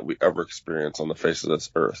moments that we ever experience on the face of this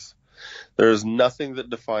earth. There is nothing that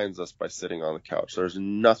defines us by sitting on the couch. There's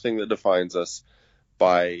nothing that defines us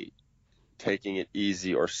by taking it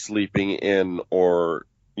easy or sleeping in, or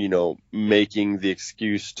making the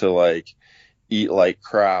excuse to like eat like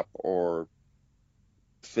crap, or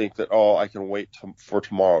think that, oh, I can wait for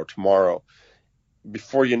tomorrow.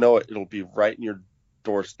 Before you know it, it'll be right in your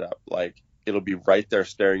doorstep. Like it'll be right there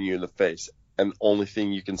staring you in the face. And the only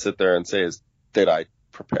thing you can sit there and say is, did I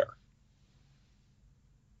prepare?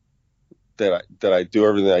 Did I do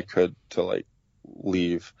everything I could to like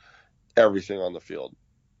leave everything on the field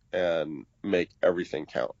and make everything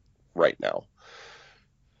count right now?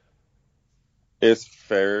 It's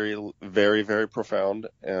very, very, very profound,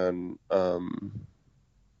 and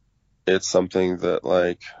it's something that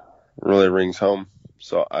like really rings home.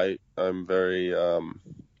 So I'm very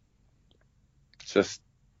just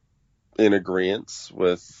in agreement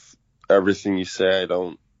with everything you say. I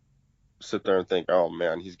don't sit there and think, oh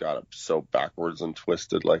man, he's got it so backwards and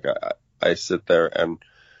twisted. Like I sit there and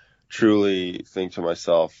truly think to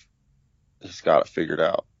myself, he's got it figured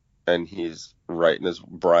out. And he's right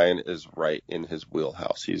Brian is right in his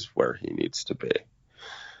wheelhouse. He's where he needs to be.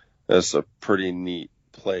 It's a pretty neat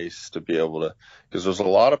place to be able to, because there's a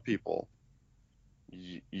lot of people,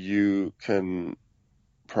 you can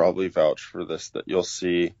probably vouch for this, that you'll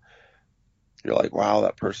see, you're like, wow,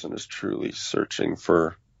 that person is truly searching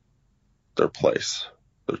for their place.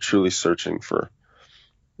 They're truly searching for,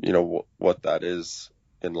 what that is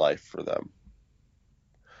in life for them.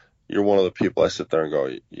 You're one of the people I sit there and go,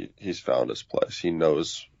 he's found his place. He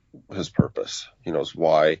knows his purpose. He knows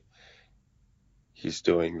why he's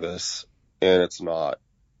doing this. And it's not,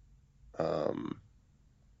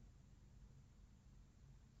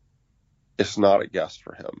 it's not a guess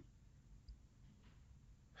for him.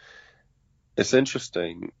 It's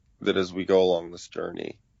interesting that as we go along this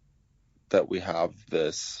journey, that we have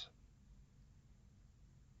this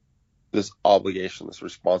obligation, this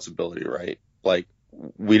responsibility, right? Like,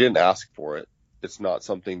 we didn't ask for it. It's not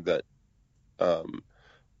something that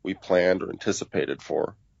we planned or anticipated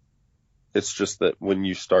for. It's just that when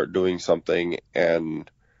you start doing something and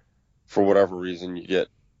for whatever reason you get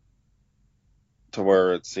to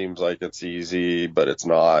where it seems like it's easy, but it's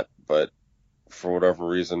not, but for whatever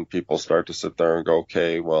reason people start to sit there and go,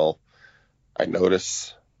 okay, well, I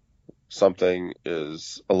notice something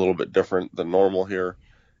is a little bit different than normal here.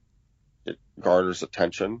 It garners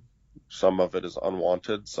attention. Some of it is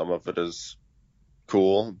unwanted, some of it is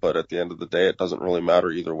cool, but at the end of the day, it doesn't really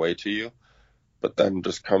matter either way to you. But then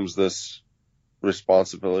just comes this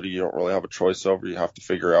responsibility you don't really have a choice over. You have to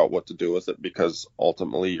figure out what to do with it, because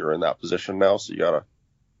ultimately you're in that position now, so you gotta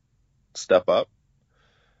step up.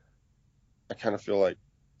 I kind of feel like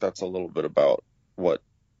that's a little bit about what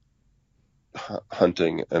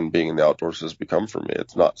hunting and being in the outdoors has become for me.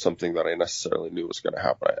 It's not something that I necessarily knew was going to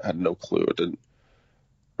happen. I had no clue. It didn't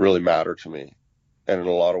really matter to me, and in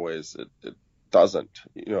a lot of ways it doesn't.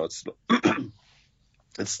 It's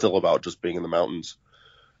it's still about just being in the mountains,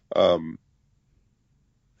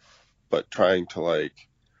 but trying to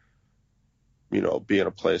be in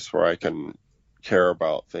a place where I can care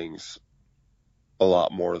about things a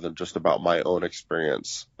lot more than just about my own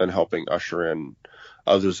experience, and helping usher in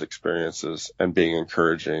others' experiences and being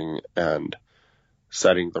encouraging and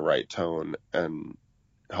setting the right tone and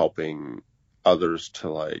helping others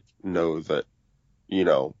to know that,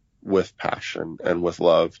 with passion and with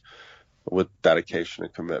love, with dedication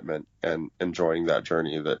and commitment and enjoying that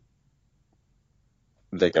journey, that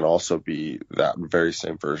they can also be that very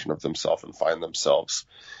same version of themselves and find themselves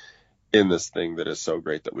in this thing that is so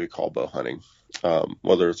great that we call bow hunting.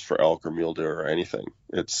 Whether it's for elk or mule deer or anything,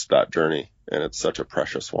 it's that journey, and it's such a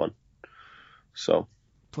precious one. So,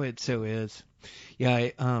 boy, it so is. Yeah,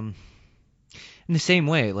 in the same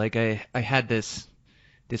way, like I had this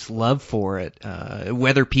love for it,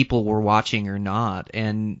 whether people were watching or not,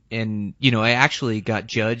 and I actually got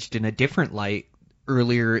judged in a different light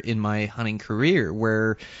earlier in my hunting career,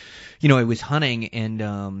 where I was hunting and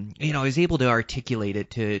I was able to articulate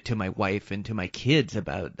it to my wife and to my kids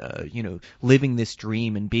about living this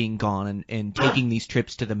dream and being gone and taking these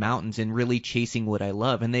trips to the mountains and really chasing what I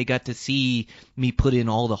love. And they got to see me put in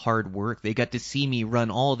all the hard work. They got to see me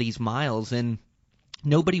run all these miles, and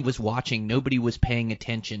nobody was watching. Nobody was paying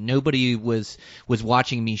attention. Nobody was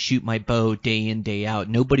watching me shoot my bow day in, day out.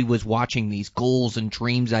 Nobody was watching these goals and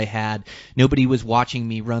dreams I had. Nobody was watching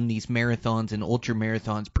me run these marathons and ultra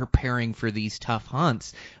marathons, preparing for these tough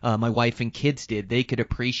hunts. My wife and kids did. They could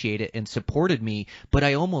appreciate it and supported me, but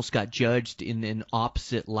I almost got judged in an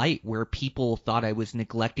opposite light, where people thought I was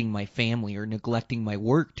neglecting my family or neglecting my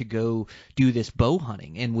work to go do this bow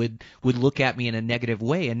hunting, and would look at me in a negative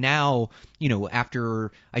way. And now, after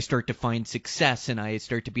I start to find success and I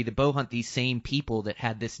start to be the bow hunt, these same people that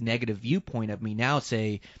had this negative viewpoint of me now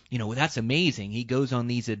say, that's amazing. He goes on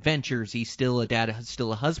these adventures. He's still a dad,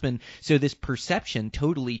 still a husband. So this perception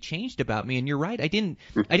totally changed about me. And you're right. I didn't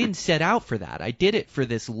set out for that. I did it for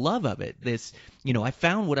this love of it. This, I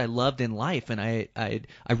found what I loved in life, and I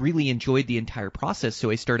really enjoyed the entire process.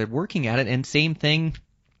 So I started working at it. And same thing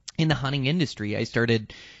in the hunting industry. I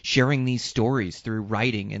started sharing these stories through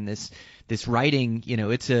writing, and this writing,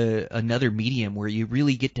 it's another medium where you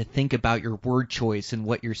really get to think about your word choice and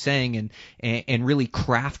what you're saying and really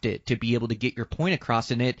craft it to be able to get your point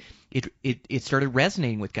across. And it started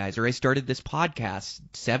resonating with guys. Or I started this podcast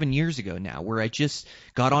 7 years ago now, where I just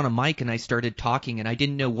got on a mic and I started talking, and I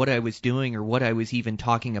didn't know what I was doing or what I was even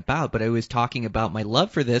talking about, but I was talking about my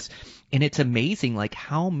love for this. And it's amazing, like,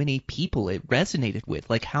 how many people it resonated with,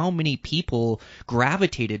 like how many people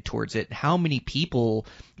gravitated towards it, how many people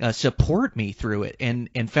support me through it, and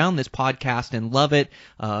found this podcast and love it,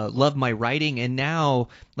 love my writing. And now,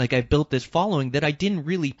 like, I've built this following that I didn't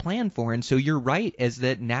really plan for. And so you're right, as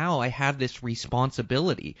that now I have this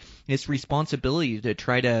responsibility to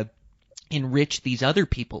try to enrich these other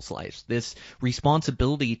people's lives, this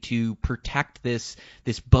responsibility to protect this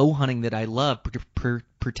bow hunting that I love,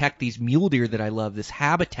 protect these mule deer that I love, this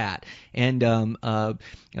habitat, and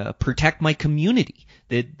protect my community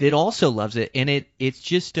that also loves it. And it's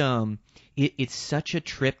just it's such a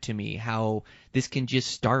trip to me how this can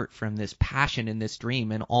just start from this passion and this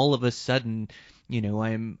dream, and all of a sudden,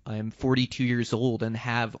 I'm 42 years old and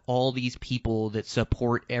have all these people that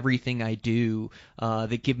support everything I do,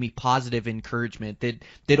 that give me positive encouragement,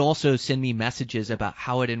 that also send me messages about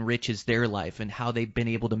how it enriches their life and how they've been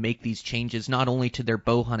able to make these changes, not only to their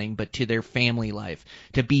bow hunting, but to their family life,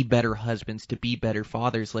 to be better husbands, to be better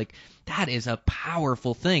fathers. Like, that is a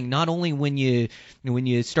powerful thing. Not only when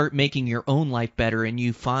you start making your own life better and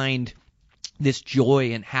you find this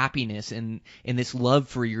joy and happiness and this love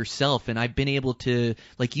for yourself. And I've been able to,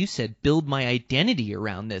 like you said, build my identity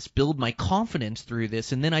around this, build my confidence through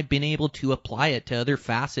this. And then I've been able to apply it to other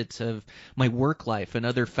facets of my work life and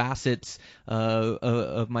other facets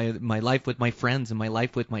of my life with my friends and my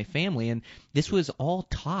life with my family. And this was all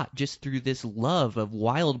taught just through this love of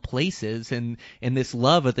wild places and this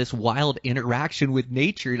love of this wild interaction with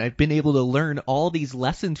nature. And I've been able to learn all these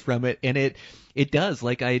lessons from it. And it does,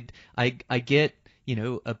 like, I get,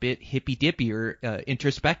 a bit hippy dippy or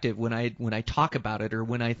introspective when I talk about it or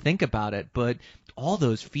when I think about it, but all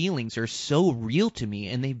those feelings are so real to me,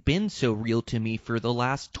 and they've been so real to me for the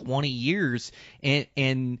last 20 years.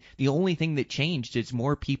 And the only thing that changed is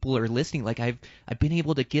more people are listening. Like, I've been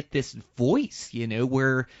able to get this voice,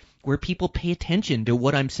 where people pay attention to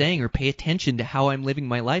what I'm saying or pay attention to how I'm living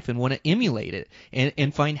my life and want to emulate it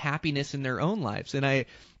and find happiness in their own lives. And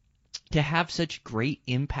to have such great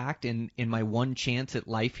impact in my one chance at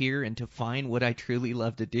life here, and to find what I truly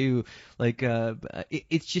love to do, like,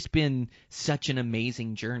 it's just been such an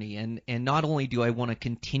amazing journey. And not only do I want to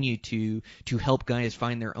continue to help guys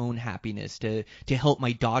find their own happiness, to help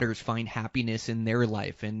my daughters find happiness in their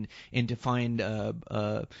life, and to find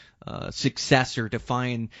success or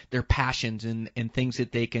define their passions and things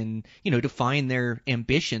that they can, define their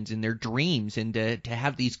ambitions and their dreams and to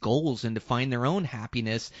have these goals and to find their own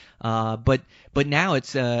happiness. But now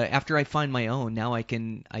it's after I find my own, now I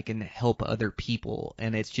can help other people,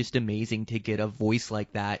 and it's just amazing to get a voice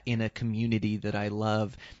like that in a community that I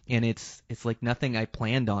love, and it's like nothing I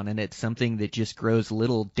planned on, and it's something that just grows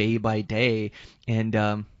little day by day,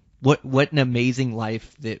 and what an amazing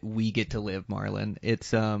life that we get to live, Marlon.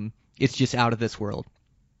 It's just out of this world.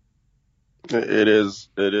 It is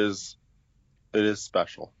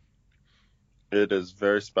special. It is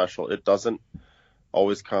very special. It doesn't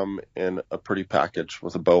always come in a pretty package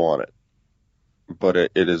with a bow on it, but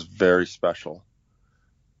it is very special,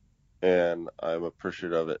 and I'm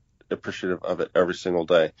appreciative of it every single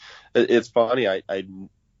day. It's funny. I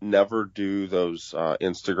never do those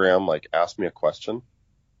Instagram like ask me a question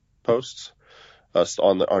posts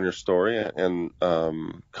on your story, and a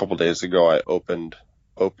couple days ago I opened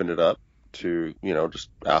it up to just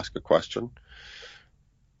ask a question,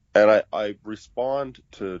 and I respond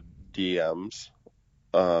to DMs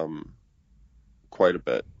quite a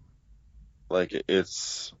bit. Like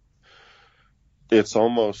it's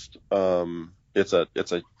almost it's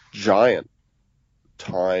a giant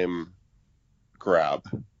time grab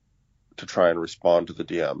to try and respond to the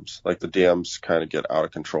DMs. Like the DMs kind of get out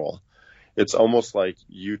of control. It's almost like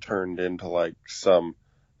you turned into like some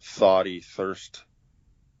thoughty thirst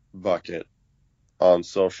bucket on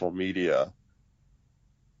social media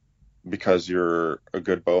because you're a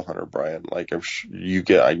good bow hunter, Brian. Like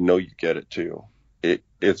I know you get it too.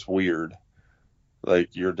 It's weird. Like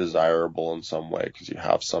you're desirable in some way because you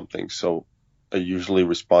have something. So I usually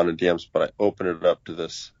respond to DMs, but I open it up to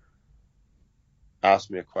this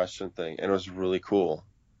ask me a question thing, and it was really cool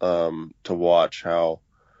to watch how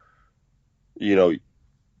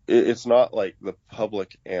it's not like the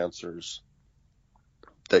public answers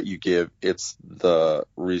that you give, it's the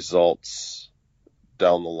results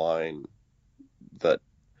down the line that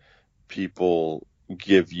people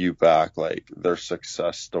give you back, like their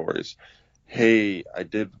success stories. Hey, I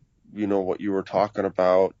did what you were talking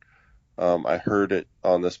about, I heard it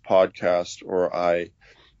on this podcast, or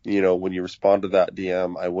when you respond to that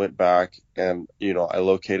DM, I went back and, I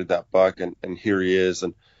located that buck and here he is.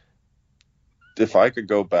 And if I could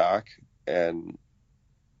go back and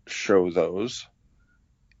show those,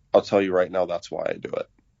 I'll tell you right now, that's why I do it.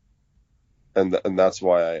 And that's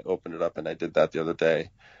why I opened it up, and I did that the other day.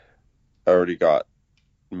 I already got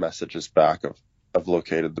messages back of I've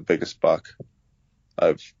located the biggest buck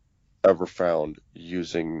I've ever found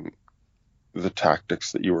using the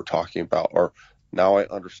tactics that you were talking about, or now I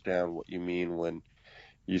understand what you mean when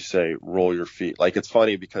you say roll your feet. Like, it's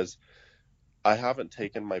funny because I haven't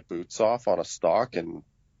taken my boots off on a stock in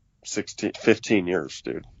 15 years,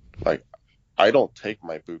 dude. Like, I don't take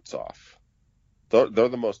my boots off. They're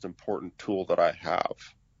the most important tool that I have.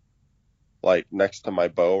 Like, next to my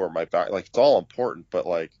bow or my back, like, it's all important, but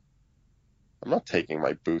like, I'm not taking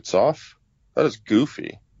my boots off. That is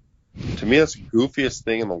goofy. To me, that's the goofiest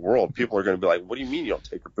thing in the world. People are going to be like, what do you mean you don't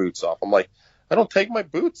take your boots off? I'm like, I don't take my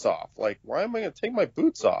boots off. Like, why am I going to take my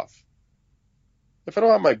boots off? If I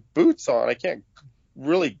don't have my boots on, I can't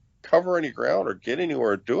really cover any ground or get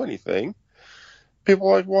anywhere or do anything. People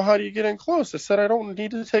are like, well, how do you get in close? I said, I don't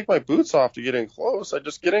need to take my boots off to get in close. I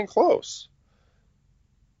just get in close.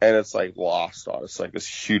 And it's like lost on. It's like this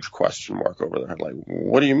huge question mark over their head. Like,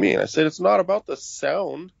 what do you mean? I said, it's not about the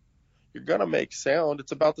sound. You're going to make sound.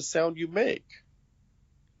 It's about the sound you make.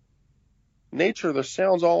 Nature, there's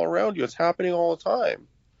sounds all around you. It's happening all the time.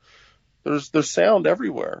 There's sound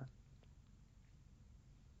everywhere.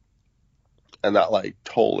 And that, like,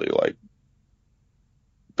 totally, like,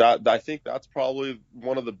 that, I think that's probably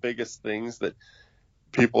one of the biggest things that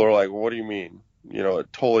people are like, well, what do you mean? You know,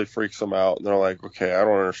 it totally freaks them out. And they're like, okay, I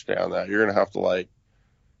don't understand that. You're going to have to, like,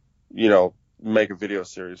 you know, make a video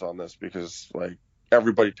series on this because, like,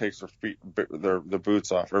 everybody takes their feet, their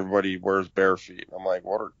boots off. Everybody wears bare feet. I'm like,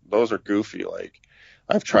 those are goofy. Like,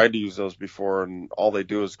 I've tried to use those before, and all they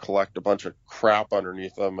do is collect a bunch of crap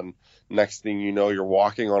underneath them. And next thing you know, you're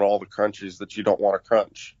walking on all the crunchies that you don't want to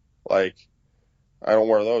crunch. Like, I don't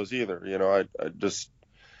wear those either. You know, I just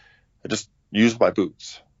use my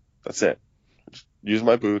boots. That's it. Just use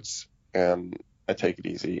my boots, and I take it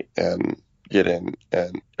easy and get in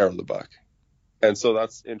and arrow the buck. And so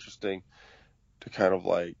that's interesting to kind of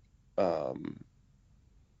like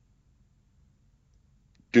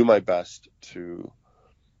do my best to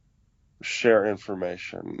share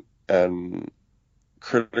information and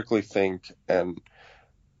critically think and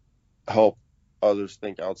help others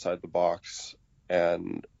think outside the box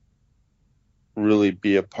and really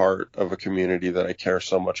be a part of a community that I care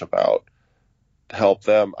so much about, to help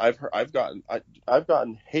them. I've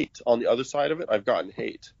gotten hate on the other side of it. I've gotten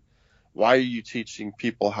hate. Why are you teaching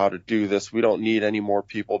people how to do this? We don't need any more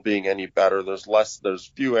people being any better.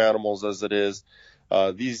 There's few animals as it is.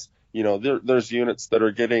 There's units that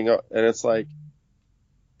are getting, and it's like,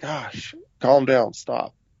 gosh, calm down,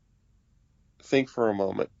 stop. Think for a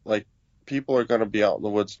moment. Like, people are going to be out in the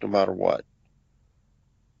woods no matter what.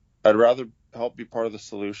 I'd rather help be part of the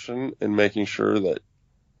solution in making sure that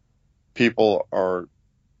people are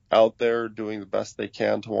out there doing the best they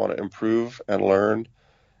can to want to improve and learn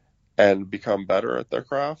and become better at their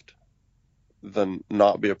craft, than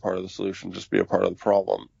not be a part of the solution, just be a part of the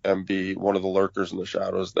problem and be one of the lurkers in the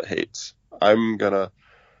shadows that hates. I'm going to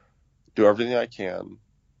do everything I can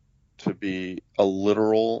to be a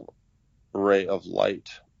literal ray of light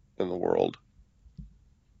in the world.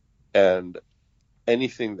 And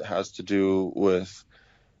anything that has to do with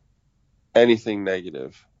anything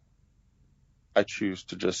negative, I choose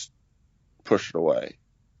to just push it away.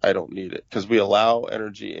 I don't need it, because we allow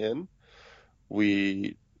energy in.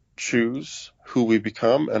 We choose who we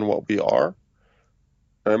become and what we are.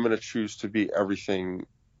 And I'm going to choose to be everything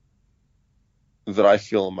that I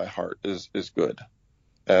feel in my heart is good,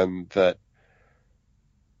 and that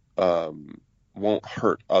won't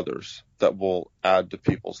hurt others, that will add to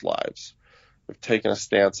people's lives. I've taken a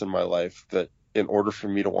stance in my life that in order for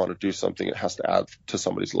me to want to do something, it has to add to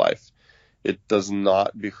somebody's life. It does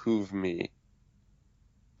not behoove me,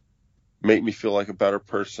 make me feel like a better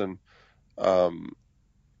person,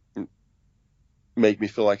 make me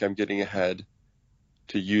feel like I'm getting ahead,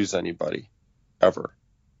 to use anybody ever.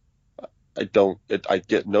 I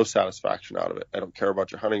get no satisfaction out of it. I don't care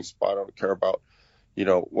about your hunting spot. I don't care about,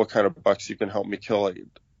 what kind of bucks you can help me kill.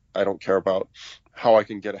 I don't care about how I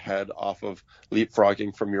can get ahead off of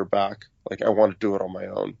leapfrogging from your back. Like, I want to do it on my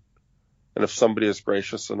own. And if somebody is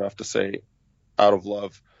gracious enough to say, out of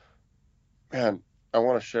love, man, I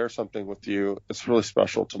want to share something with you, it's really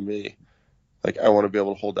special to me. Like, I want to be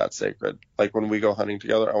able to hold that sacred. Like, when we go hunting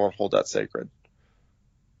together, I want to hold that sacred.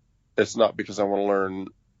 It's not because I want to learn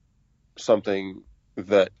something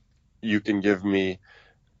that you can give me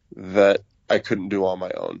that I couldn't do on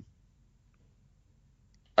my own.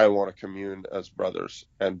 I want to commune as brothers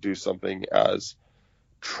and do something as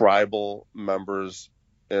tribal members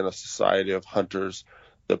in a society of hunters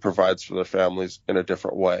that provides for their families in a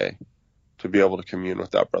different way, to be able to commune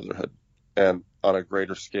with that brotherhood, and on a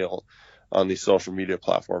greater scale on these social media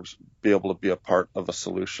platforms, be able to be a part of a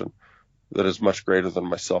solution that is much greater than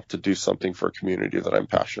myself, to do something for a community that I'm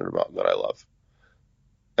passionate about and that I love.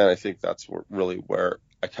 And I think that's really where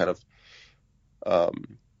I kind of,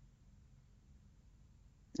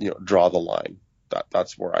 draw the line.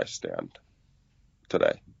 That's where I stand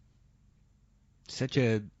today. Such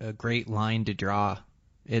a great line to draw.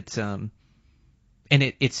 It's and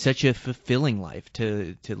it's such a fulfilling life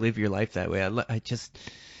to live your life that way. I just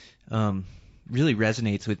really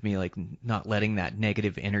resonates with me, like, not letting that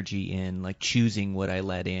negative energy in, like choosing what I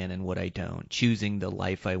let in and what I don't, choosing the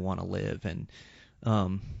life I want to live. And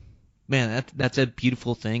man, that's a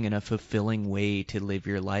beautiful thing, and a fulfilling way to live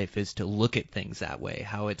your life is to look at things that way,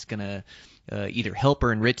 how it's gonna either help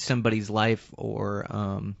or enrich somebody's life, or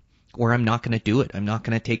I'm not gonna do it. I'm not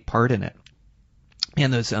gonna take part in it.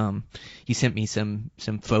 And those you sent me some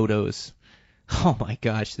photos. Oh my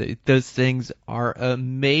gosh, those things are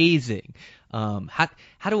amazing. How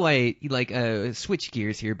do I, like, switch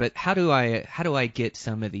gears here? But how do I get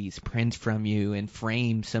some of these prints from you and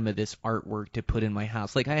frame some of this artwork to put in my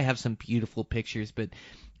house? Like, I have some beautiful pictures, but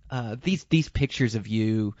these pictures of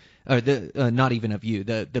you, or not even of you,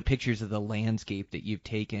 the pictures of the landscape that you've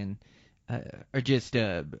taken are just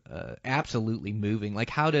absolutely moving. Like,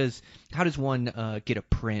 how does one get a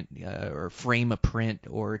print or frame a print,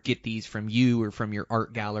 or get these from you or from your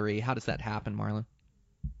art gallery? How does that happen, Marlon?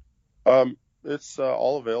 It's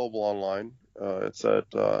all available online. It's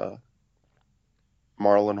at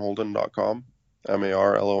marlonholden.com,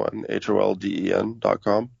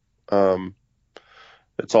 marlonholden.com.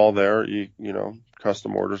 It's all there. You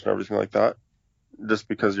custom orders and everything like that. Just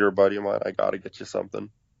because you're a buddy of mine, I got to get you something.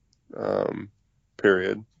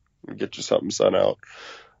 Period. Get you something sent out,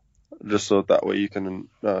 just so that way you can,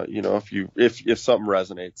 if something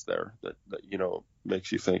resonates there that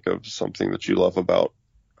makes you think of something that you love about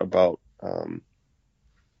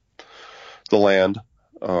the land,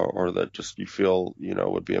 or that just you feel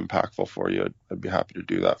would be impactful for you, I'd be happy to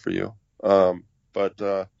do that for you. I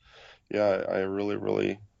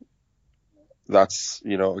really, that's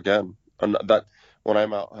again, that when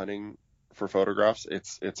I'm out hunting for photographs,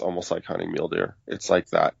 it's almost like hunting mule deer. It's like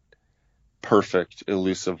that perfect,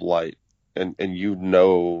 elusive light. And you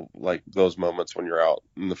know, like those moments when you're out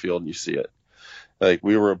in the field and you see it. Like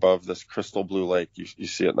we were above this crystal blue lake. You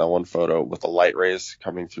see it in that one photo with the light rays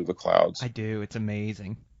coming through the clouds. I do. It's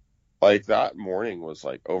amazing. Like that morning was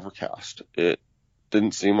like overcast. It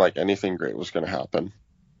didn't seem like anything great was going to happen.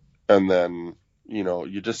 And then,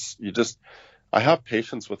 you just, I have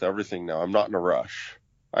patience with everything now. I'm not in a rush.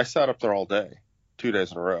 I sat up there all day, 2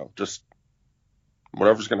 days in a row. Just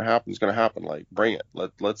whatever's going to happen is going to happen. Like, bring it.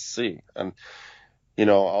 Let's see. And,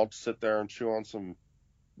 I'll sit there and chew on some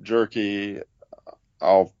jerky.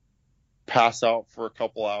 I'll pass out for a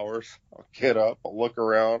couple hours. I'll get up. I'll look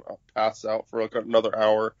around. I'll pass out for another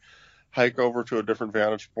hour, hike over to a different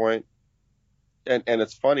vantage point. And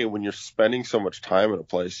it's funny when you're spending so much time in a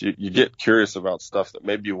place, you get curious about stuff that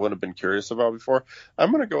maybe you wouldn't have been curious about before. I'm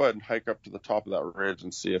going to go ahead and hike up to the top of that ridge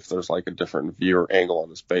and see if there's like a different view or angle on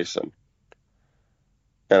this basin.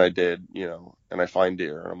 And I did, and I find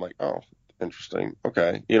deer and I'm like, oh, interesting.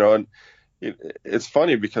 Okay. And it's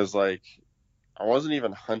funny because like I wasn't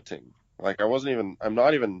even hunting. Like I'm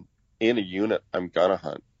not even in a unit I'm going to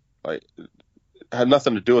hunt. Like it had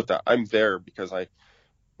nothing to do with that. I'm there because I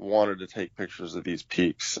wanted to take pictures of these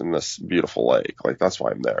peaks and this beautiful lake. Like that's why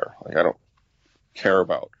I'm there. Like I don't care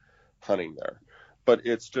about hunting there, but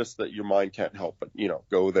it's just that your mind can't help but,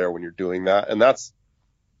 go there when you're doing that. And that's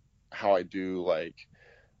how I do like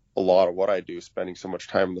a lot of what I do, spending so much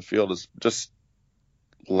time in the field, is just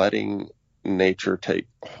letting nature take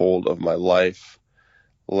hold of my life,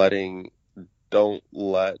 don't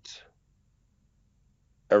let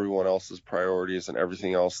everyone else's priorities and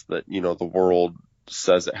everything else that, the world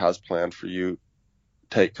says it has planned for you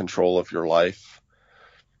take control of your life.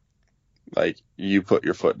 Like you put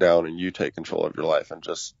your foot down and you take control of your life and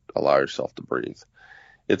just allow yourself to breathe.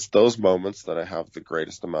 It's those moments that I have the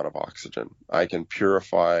greatest amount of oxygen. I can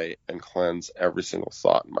purify and cleanse every single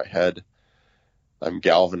thought in my head. I'm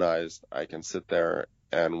galvanized. I can sit there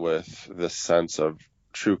and with this sense of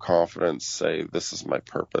true confidence say, this is my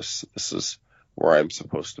purpose. This is where I'm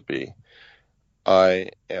supposed to be.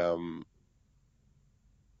 I am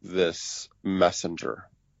this messenger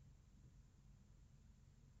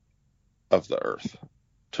of the earth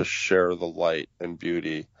to share the light and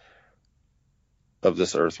beauty of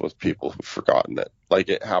this earth with people who've forgotten it. Like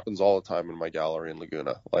it happens all the time in my gallery in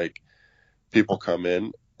Laguna. Like people come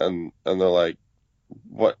in and they're like,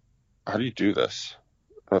 what, how do you do this?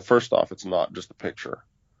 First off, it's not just a picture.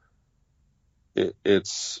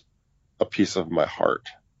 It's a piece of my heart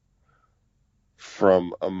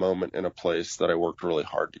from a moment in a place that I worked really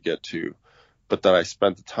hard to get to, but that I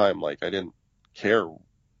spent the time, like I didn't care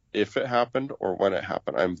if it happened or when it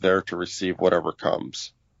happened. I'm there to receive whatever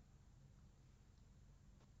comes.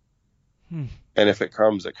 And if it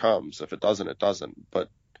comes, it comes. If it doesn't, it doesn't. But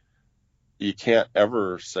you can't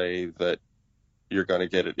ever say that you're going to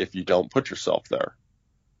get it if you don't put yourself there.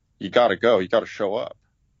 You got to go. You got to show up.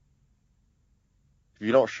 If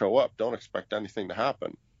you don't show up, don't expect anything to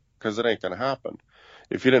happen, because it ain't going to happen.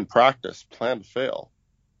 If you didn't practice, plan to fail.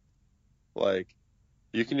 Like,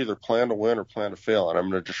 you can either plan to win or plan to fail, and I'm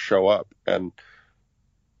going to just show up and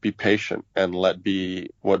be patient and let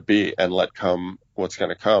be what be and let come what's going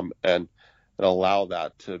to come, and allow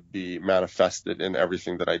that to be manifested in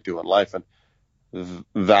everything that I do in life. And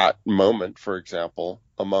that moment, for example,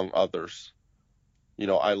 among others,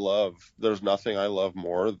 there's nothing I love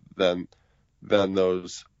more than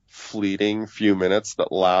those fleeting few minutes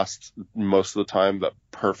that last, most of the time, that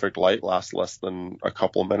perfect light lasts less than a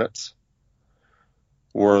couple of minutes,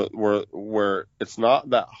 where it's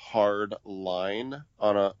not that hard line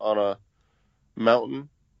on a mountain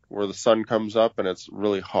where the sun comes up and it's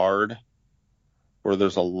really hard, where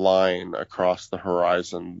there's a line across the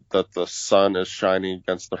horizon that the sun is shining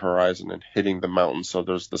against the horizon and hitting the mountain. So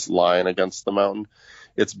there's this line against the mountain.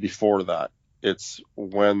 It's before that. It's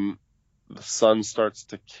when the sun starts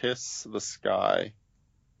to kiss the sky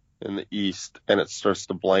in the east and it starts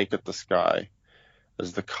to blanket the sky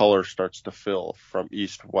as the color starts to fill from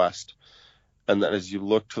east west. And then as you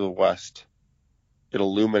look to the west, it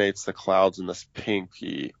illuminates the clouds in this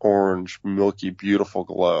pinky, orange, milky, beautiful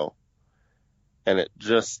glow. And it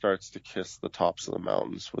just starts to kiss the tops of the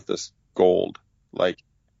mountains with this gold. Like,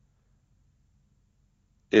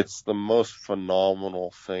 it's the most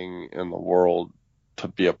phenomenal thing in the world to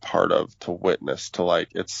be a part of, to witness, to like,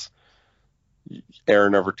 it's, air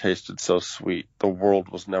never tasted so sweet. The world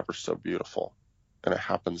was never so beautiful. And it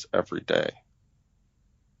happens every day.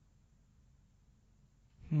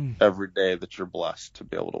 Every day that you're blessed to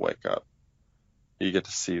be able to wake up, you get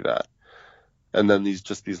to see that. And then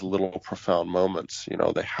these little profound moments,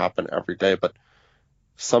 they happen every day. But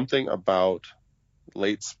something about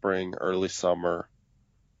late spring, early summer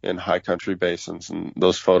in high country basins, and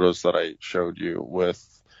those photos that I showed you with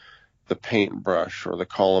the paintbrush or the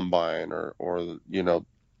columbine or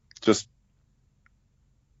just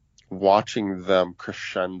watching them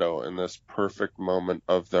crescendo in this perfect moment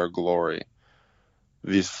of their glory.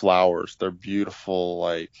 These flowers, they're beautiful.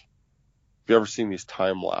 Like, have you ever seen these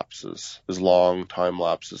time lapses, these long time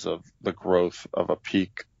lapses of the growth of a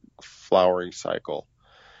peak flowering cycle?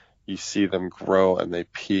 You see them grow and they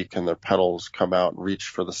peak and their petals come out and reach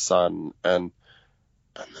for the sun, and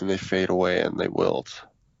then they fade away and they wilt.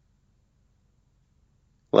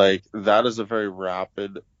 Like, that is a very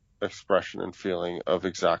rapid expression and feeling of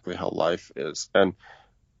exactly how life is, and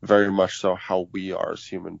very much so how we are as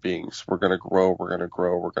human beings. We're going to grow, we're going to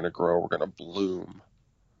grow, we're going to grow, we're going to bloom.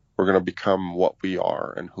 We're going to become what we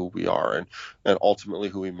are and who we are, and ultimately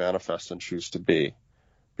who we manifest and choose to be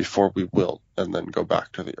before we wilt and then go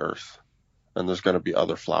back to the earth. And there's going to be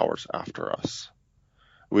other flowers after us.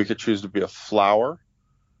 We could choose to be a flower,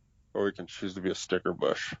 or we can choose to be a sticker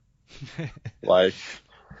bush. Like,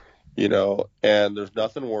 and there's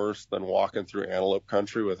nothing worse than walking through antelope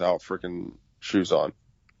country without freaking shoes on.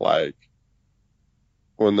 Like,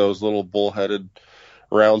 when those little bullheaded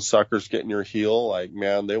round suckers get in your heel, like,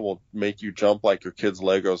 man, they will make you jump like your kid's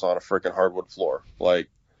Legos on a freaking hardwood floor. Like,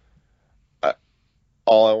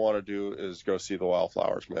 all I want to do is go see the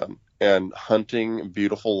wildflowers, man. And hunting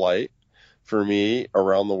beautiful light for me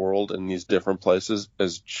around the world in these different places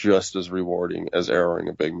is just as rewarding as arrowing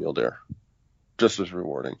a big mule deer. Just as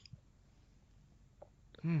rewarding.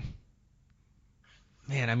 Man,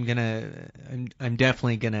 I'm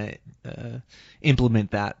definitely gonna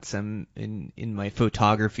implement that some in my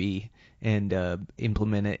photography and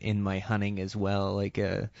implement it in my hunting as well. Like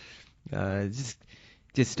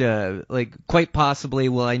just like quite possibly.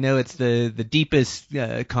 Well, I know it's the deepest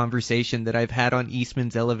conversation that I've had on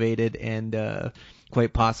Eastman's Elevated, and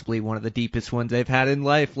quite possibly one of the deepest ones I've had in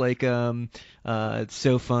life. Like, it's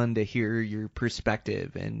so fun to hear your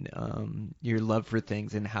perspective and your love for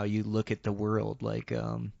things and how you look at the world. Like,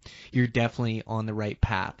 you're definitely on the right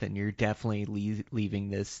path, and you're definitely leaving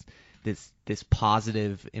this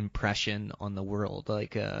positive impression on the world.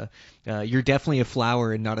 Like, you're definitely a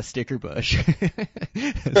flower and not a sticker bush.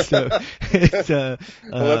 So it's,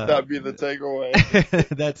 let that be the takeaway.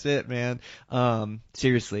 That's it, man.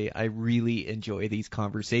 Seriously, I really enjoy these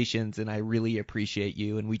conversations, and I really appreciate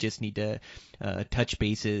you, and we just need to touch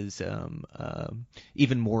bases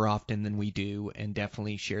even more often than we do, and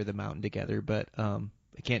definitely share the mountain together. But I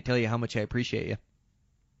can't tell you how much I appreciate you.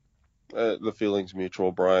 The feeling's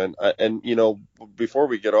mutual, Brian. And before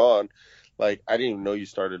we get on, like, I didn't even know you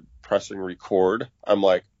started pressing record. I'm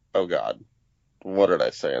like, oh God, what did I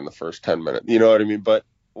say in the first 10 minutes? You know what I mean? But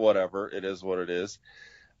whatever, it is what it is.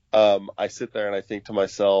 I sit there and I think to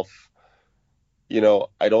myself,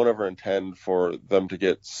 I don't ever intend for them to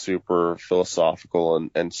get super philosophical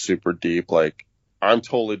and super deep. Like, I'm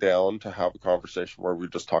totally down to have a conversation where we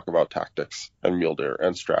just talk about tactics and mule deer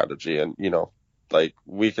and strategy, and like,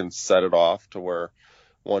 we can set it off to where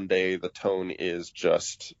one day the tone is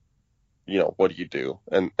just, what do you do?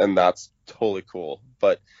 And that's totally cool.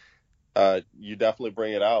 But you definitely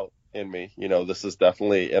bring it out in me. This is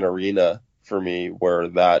definitely an arena for me where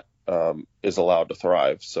that is allowed to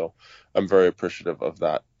thrive. So I'm very appreciative of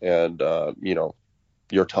that. And,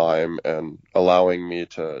 your time and allowing me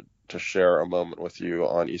to share a moment with you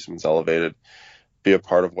on Eastman's Elevated, be a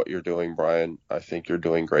part of what you're doing, Brian. I think you're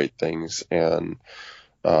doing great things, and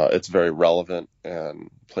it's very relevant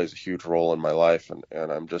and plays a huge role in my life,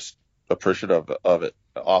 and I'm just appreciative of it.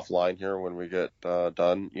 Offline here, when we get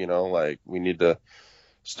done, like, we need to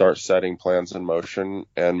start setting plans in motion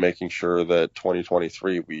and making sure that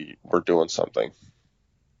 2023 we're doing something.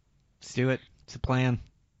 Let's do it. It's a plan.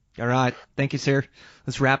 All right. Thank you, sir.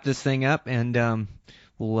 Let's wrap this thing up, and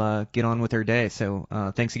we'll get on with our day.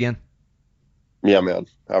 So thanks again. Yeah, man.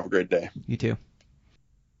 Have a great day. You too.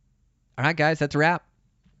 All right, guys, that's a wrap.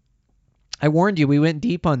 I warned you, we went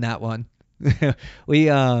deep on that one. We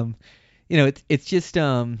it's just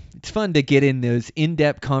it's fun to get in those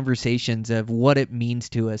in-depth conversations of what it means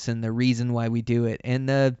to us and the reason why we do it, and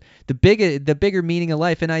the bigger meaning of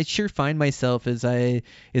life. And I sure find myself as I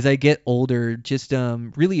get older just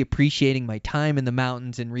really appreciating my time in the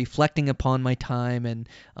mountains and reflecting upon my time, and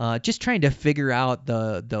just trying to figure out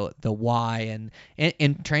the why,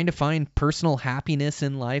 and trying to find personal happiness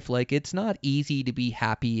in life. Like, it's not easy to be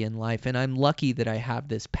happy in life, and I'm lucky that I have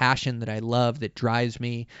this passion that I love that drives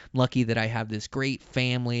me. I'm lucky that I have this great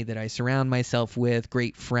family that I surround myself with,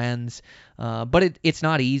 great friends, but it's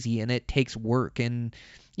not easy, and it takes work. And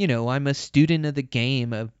I'm a student of the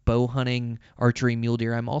game of bow hunting, archery, mule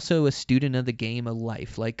deer. I'm also a student of the game of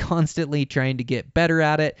life, like constantly trying to get better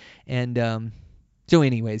at it. And so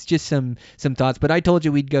anyways, just some thoughts. But I told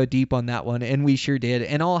you we'd go deep on that one, and we sure did.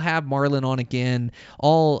 And I'll have Marlon on again.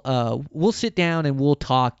 We'll sit down and we'll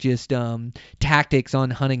talk just tactics on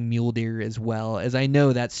hunting mule deer as well, as I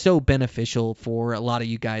know that's so beneficial for a lot of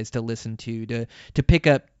you guys to listen to pick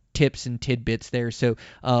up tips and tidbits there. So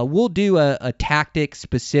we'll do a tactic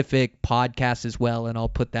specific podcast as well, and I'll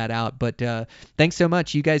put that out. But thanks so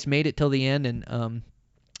much. You guys made it till the end, and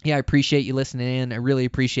yeah, I appreciate you listening in. I really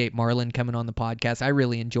appreciate Marlon coming on the podcast. I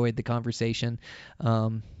really enjoyed the conversation.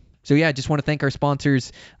 So yeah, I just want to thank our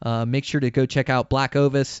sponsors. Make sure to go check out Black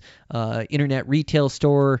Ovis, internet retail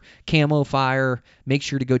store, Camo Fire. Make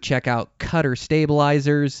sure to go check out Cutter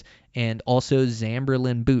Stabilizers, and also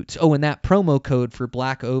Zamberlin Boots. Oh, and that promo code for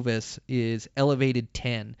Black Ovis is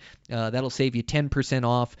Elevated10. That'll save you 10%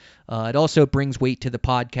 off. It also brings weight to the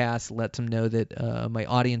podcast, lets them know that my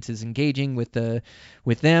audience is engaging with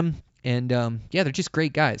them. And yeah, they're just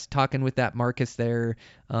great guys. Talking with that Marcus there.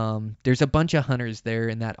 There's a bunch of hunters there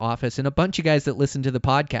in that office, and a bunch of guys that listen to the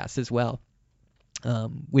podcast as well,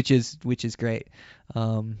 which is great.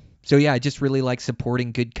 So yeah, I just really like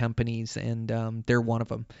supporting good companies, and they're one of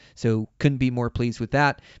them. So couldn't be more pleased with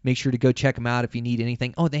that. Make sure to go check them out if you need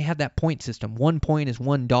anything. Oh, they have that point system. 1 point is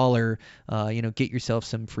 $1. Get yourself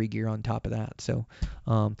some free gear on top of that. So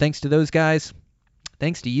thanks to those guys.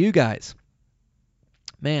 Thanks to you guys.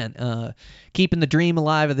 Man, keeping the dream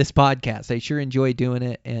alive of this podcast. I sure enjoy doing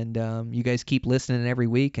it, and you guys keep listening every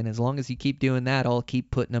week, and as long as you keep doing that, I'll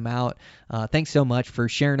keep putting them out. Thanks so much for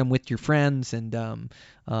sharing them with your friends, and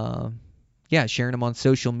sharing them on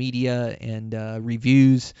social media, and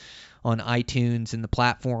reviews on iTunes and the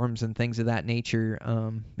platforms and things of that nature.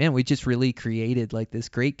 Man, we just really created like this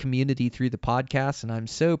great community through the podcast, and I'm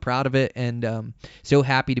so proud of it, and so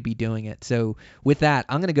happy to be doing it. So with that,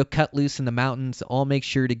 I'm going to go cut loose in the mountains. I'll make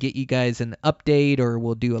sure to get you guys an update, or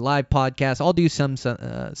we'll do a live podcast. I'll do some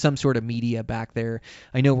sort of media back there.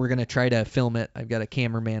 I know we're going to try to film it. I've got a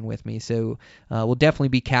cameraman with me, so we'll definitely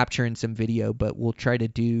be capturing some video, but we'll try to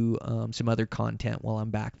do some other content while I'm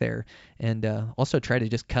back there, and also try to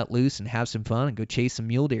just cut loose and have some fun and go chase some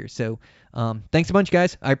mule deer. So thanks a bunch,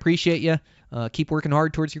 guys. I appreciate you. Keep working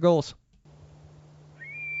hard towards your goals.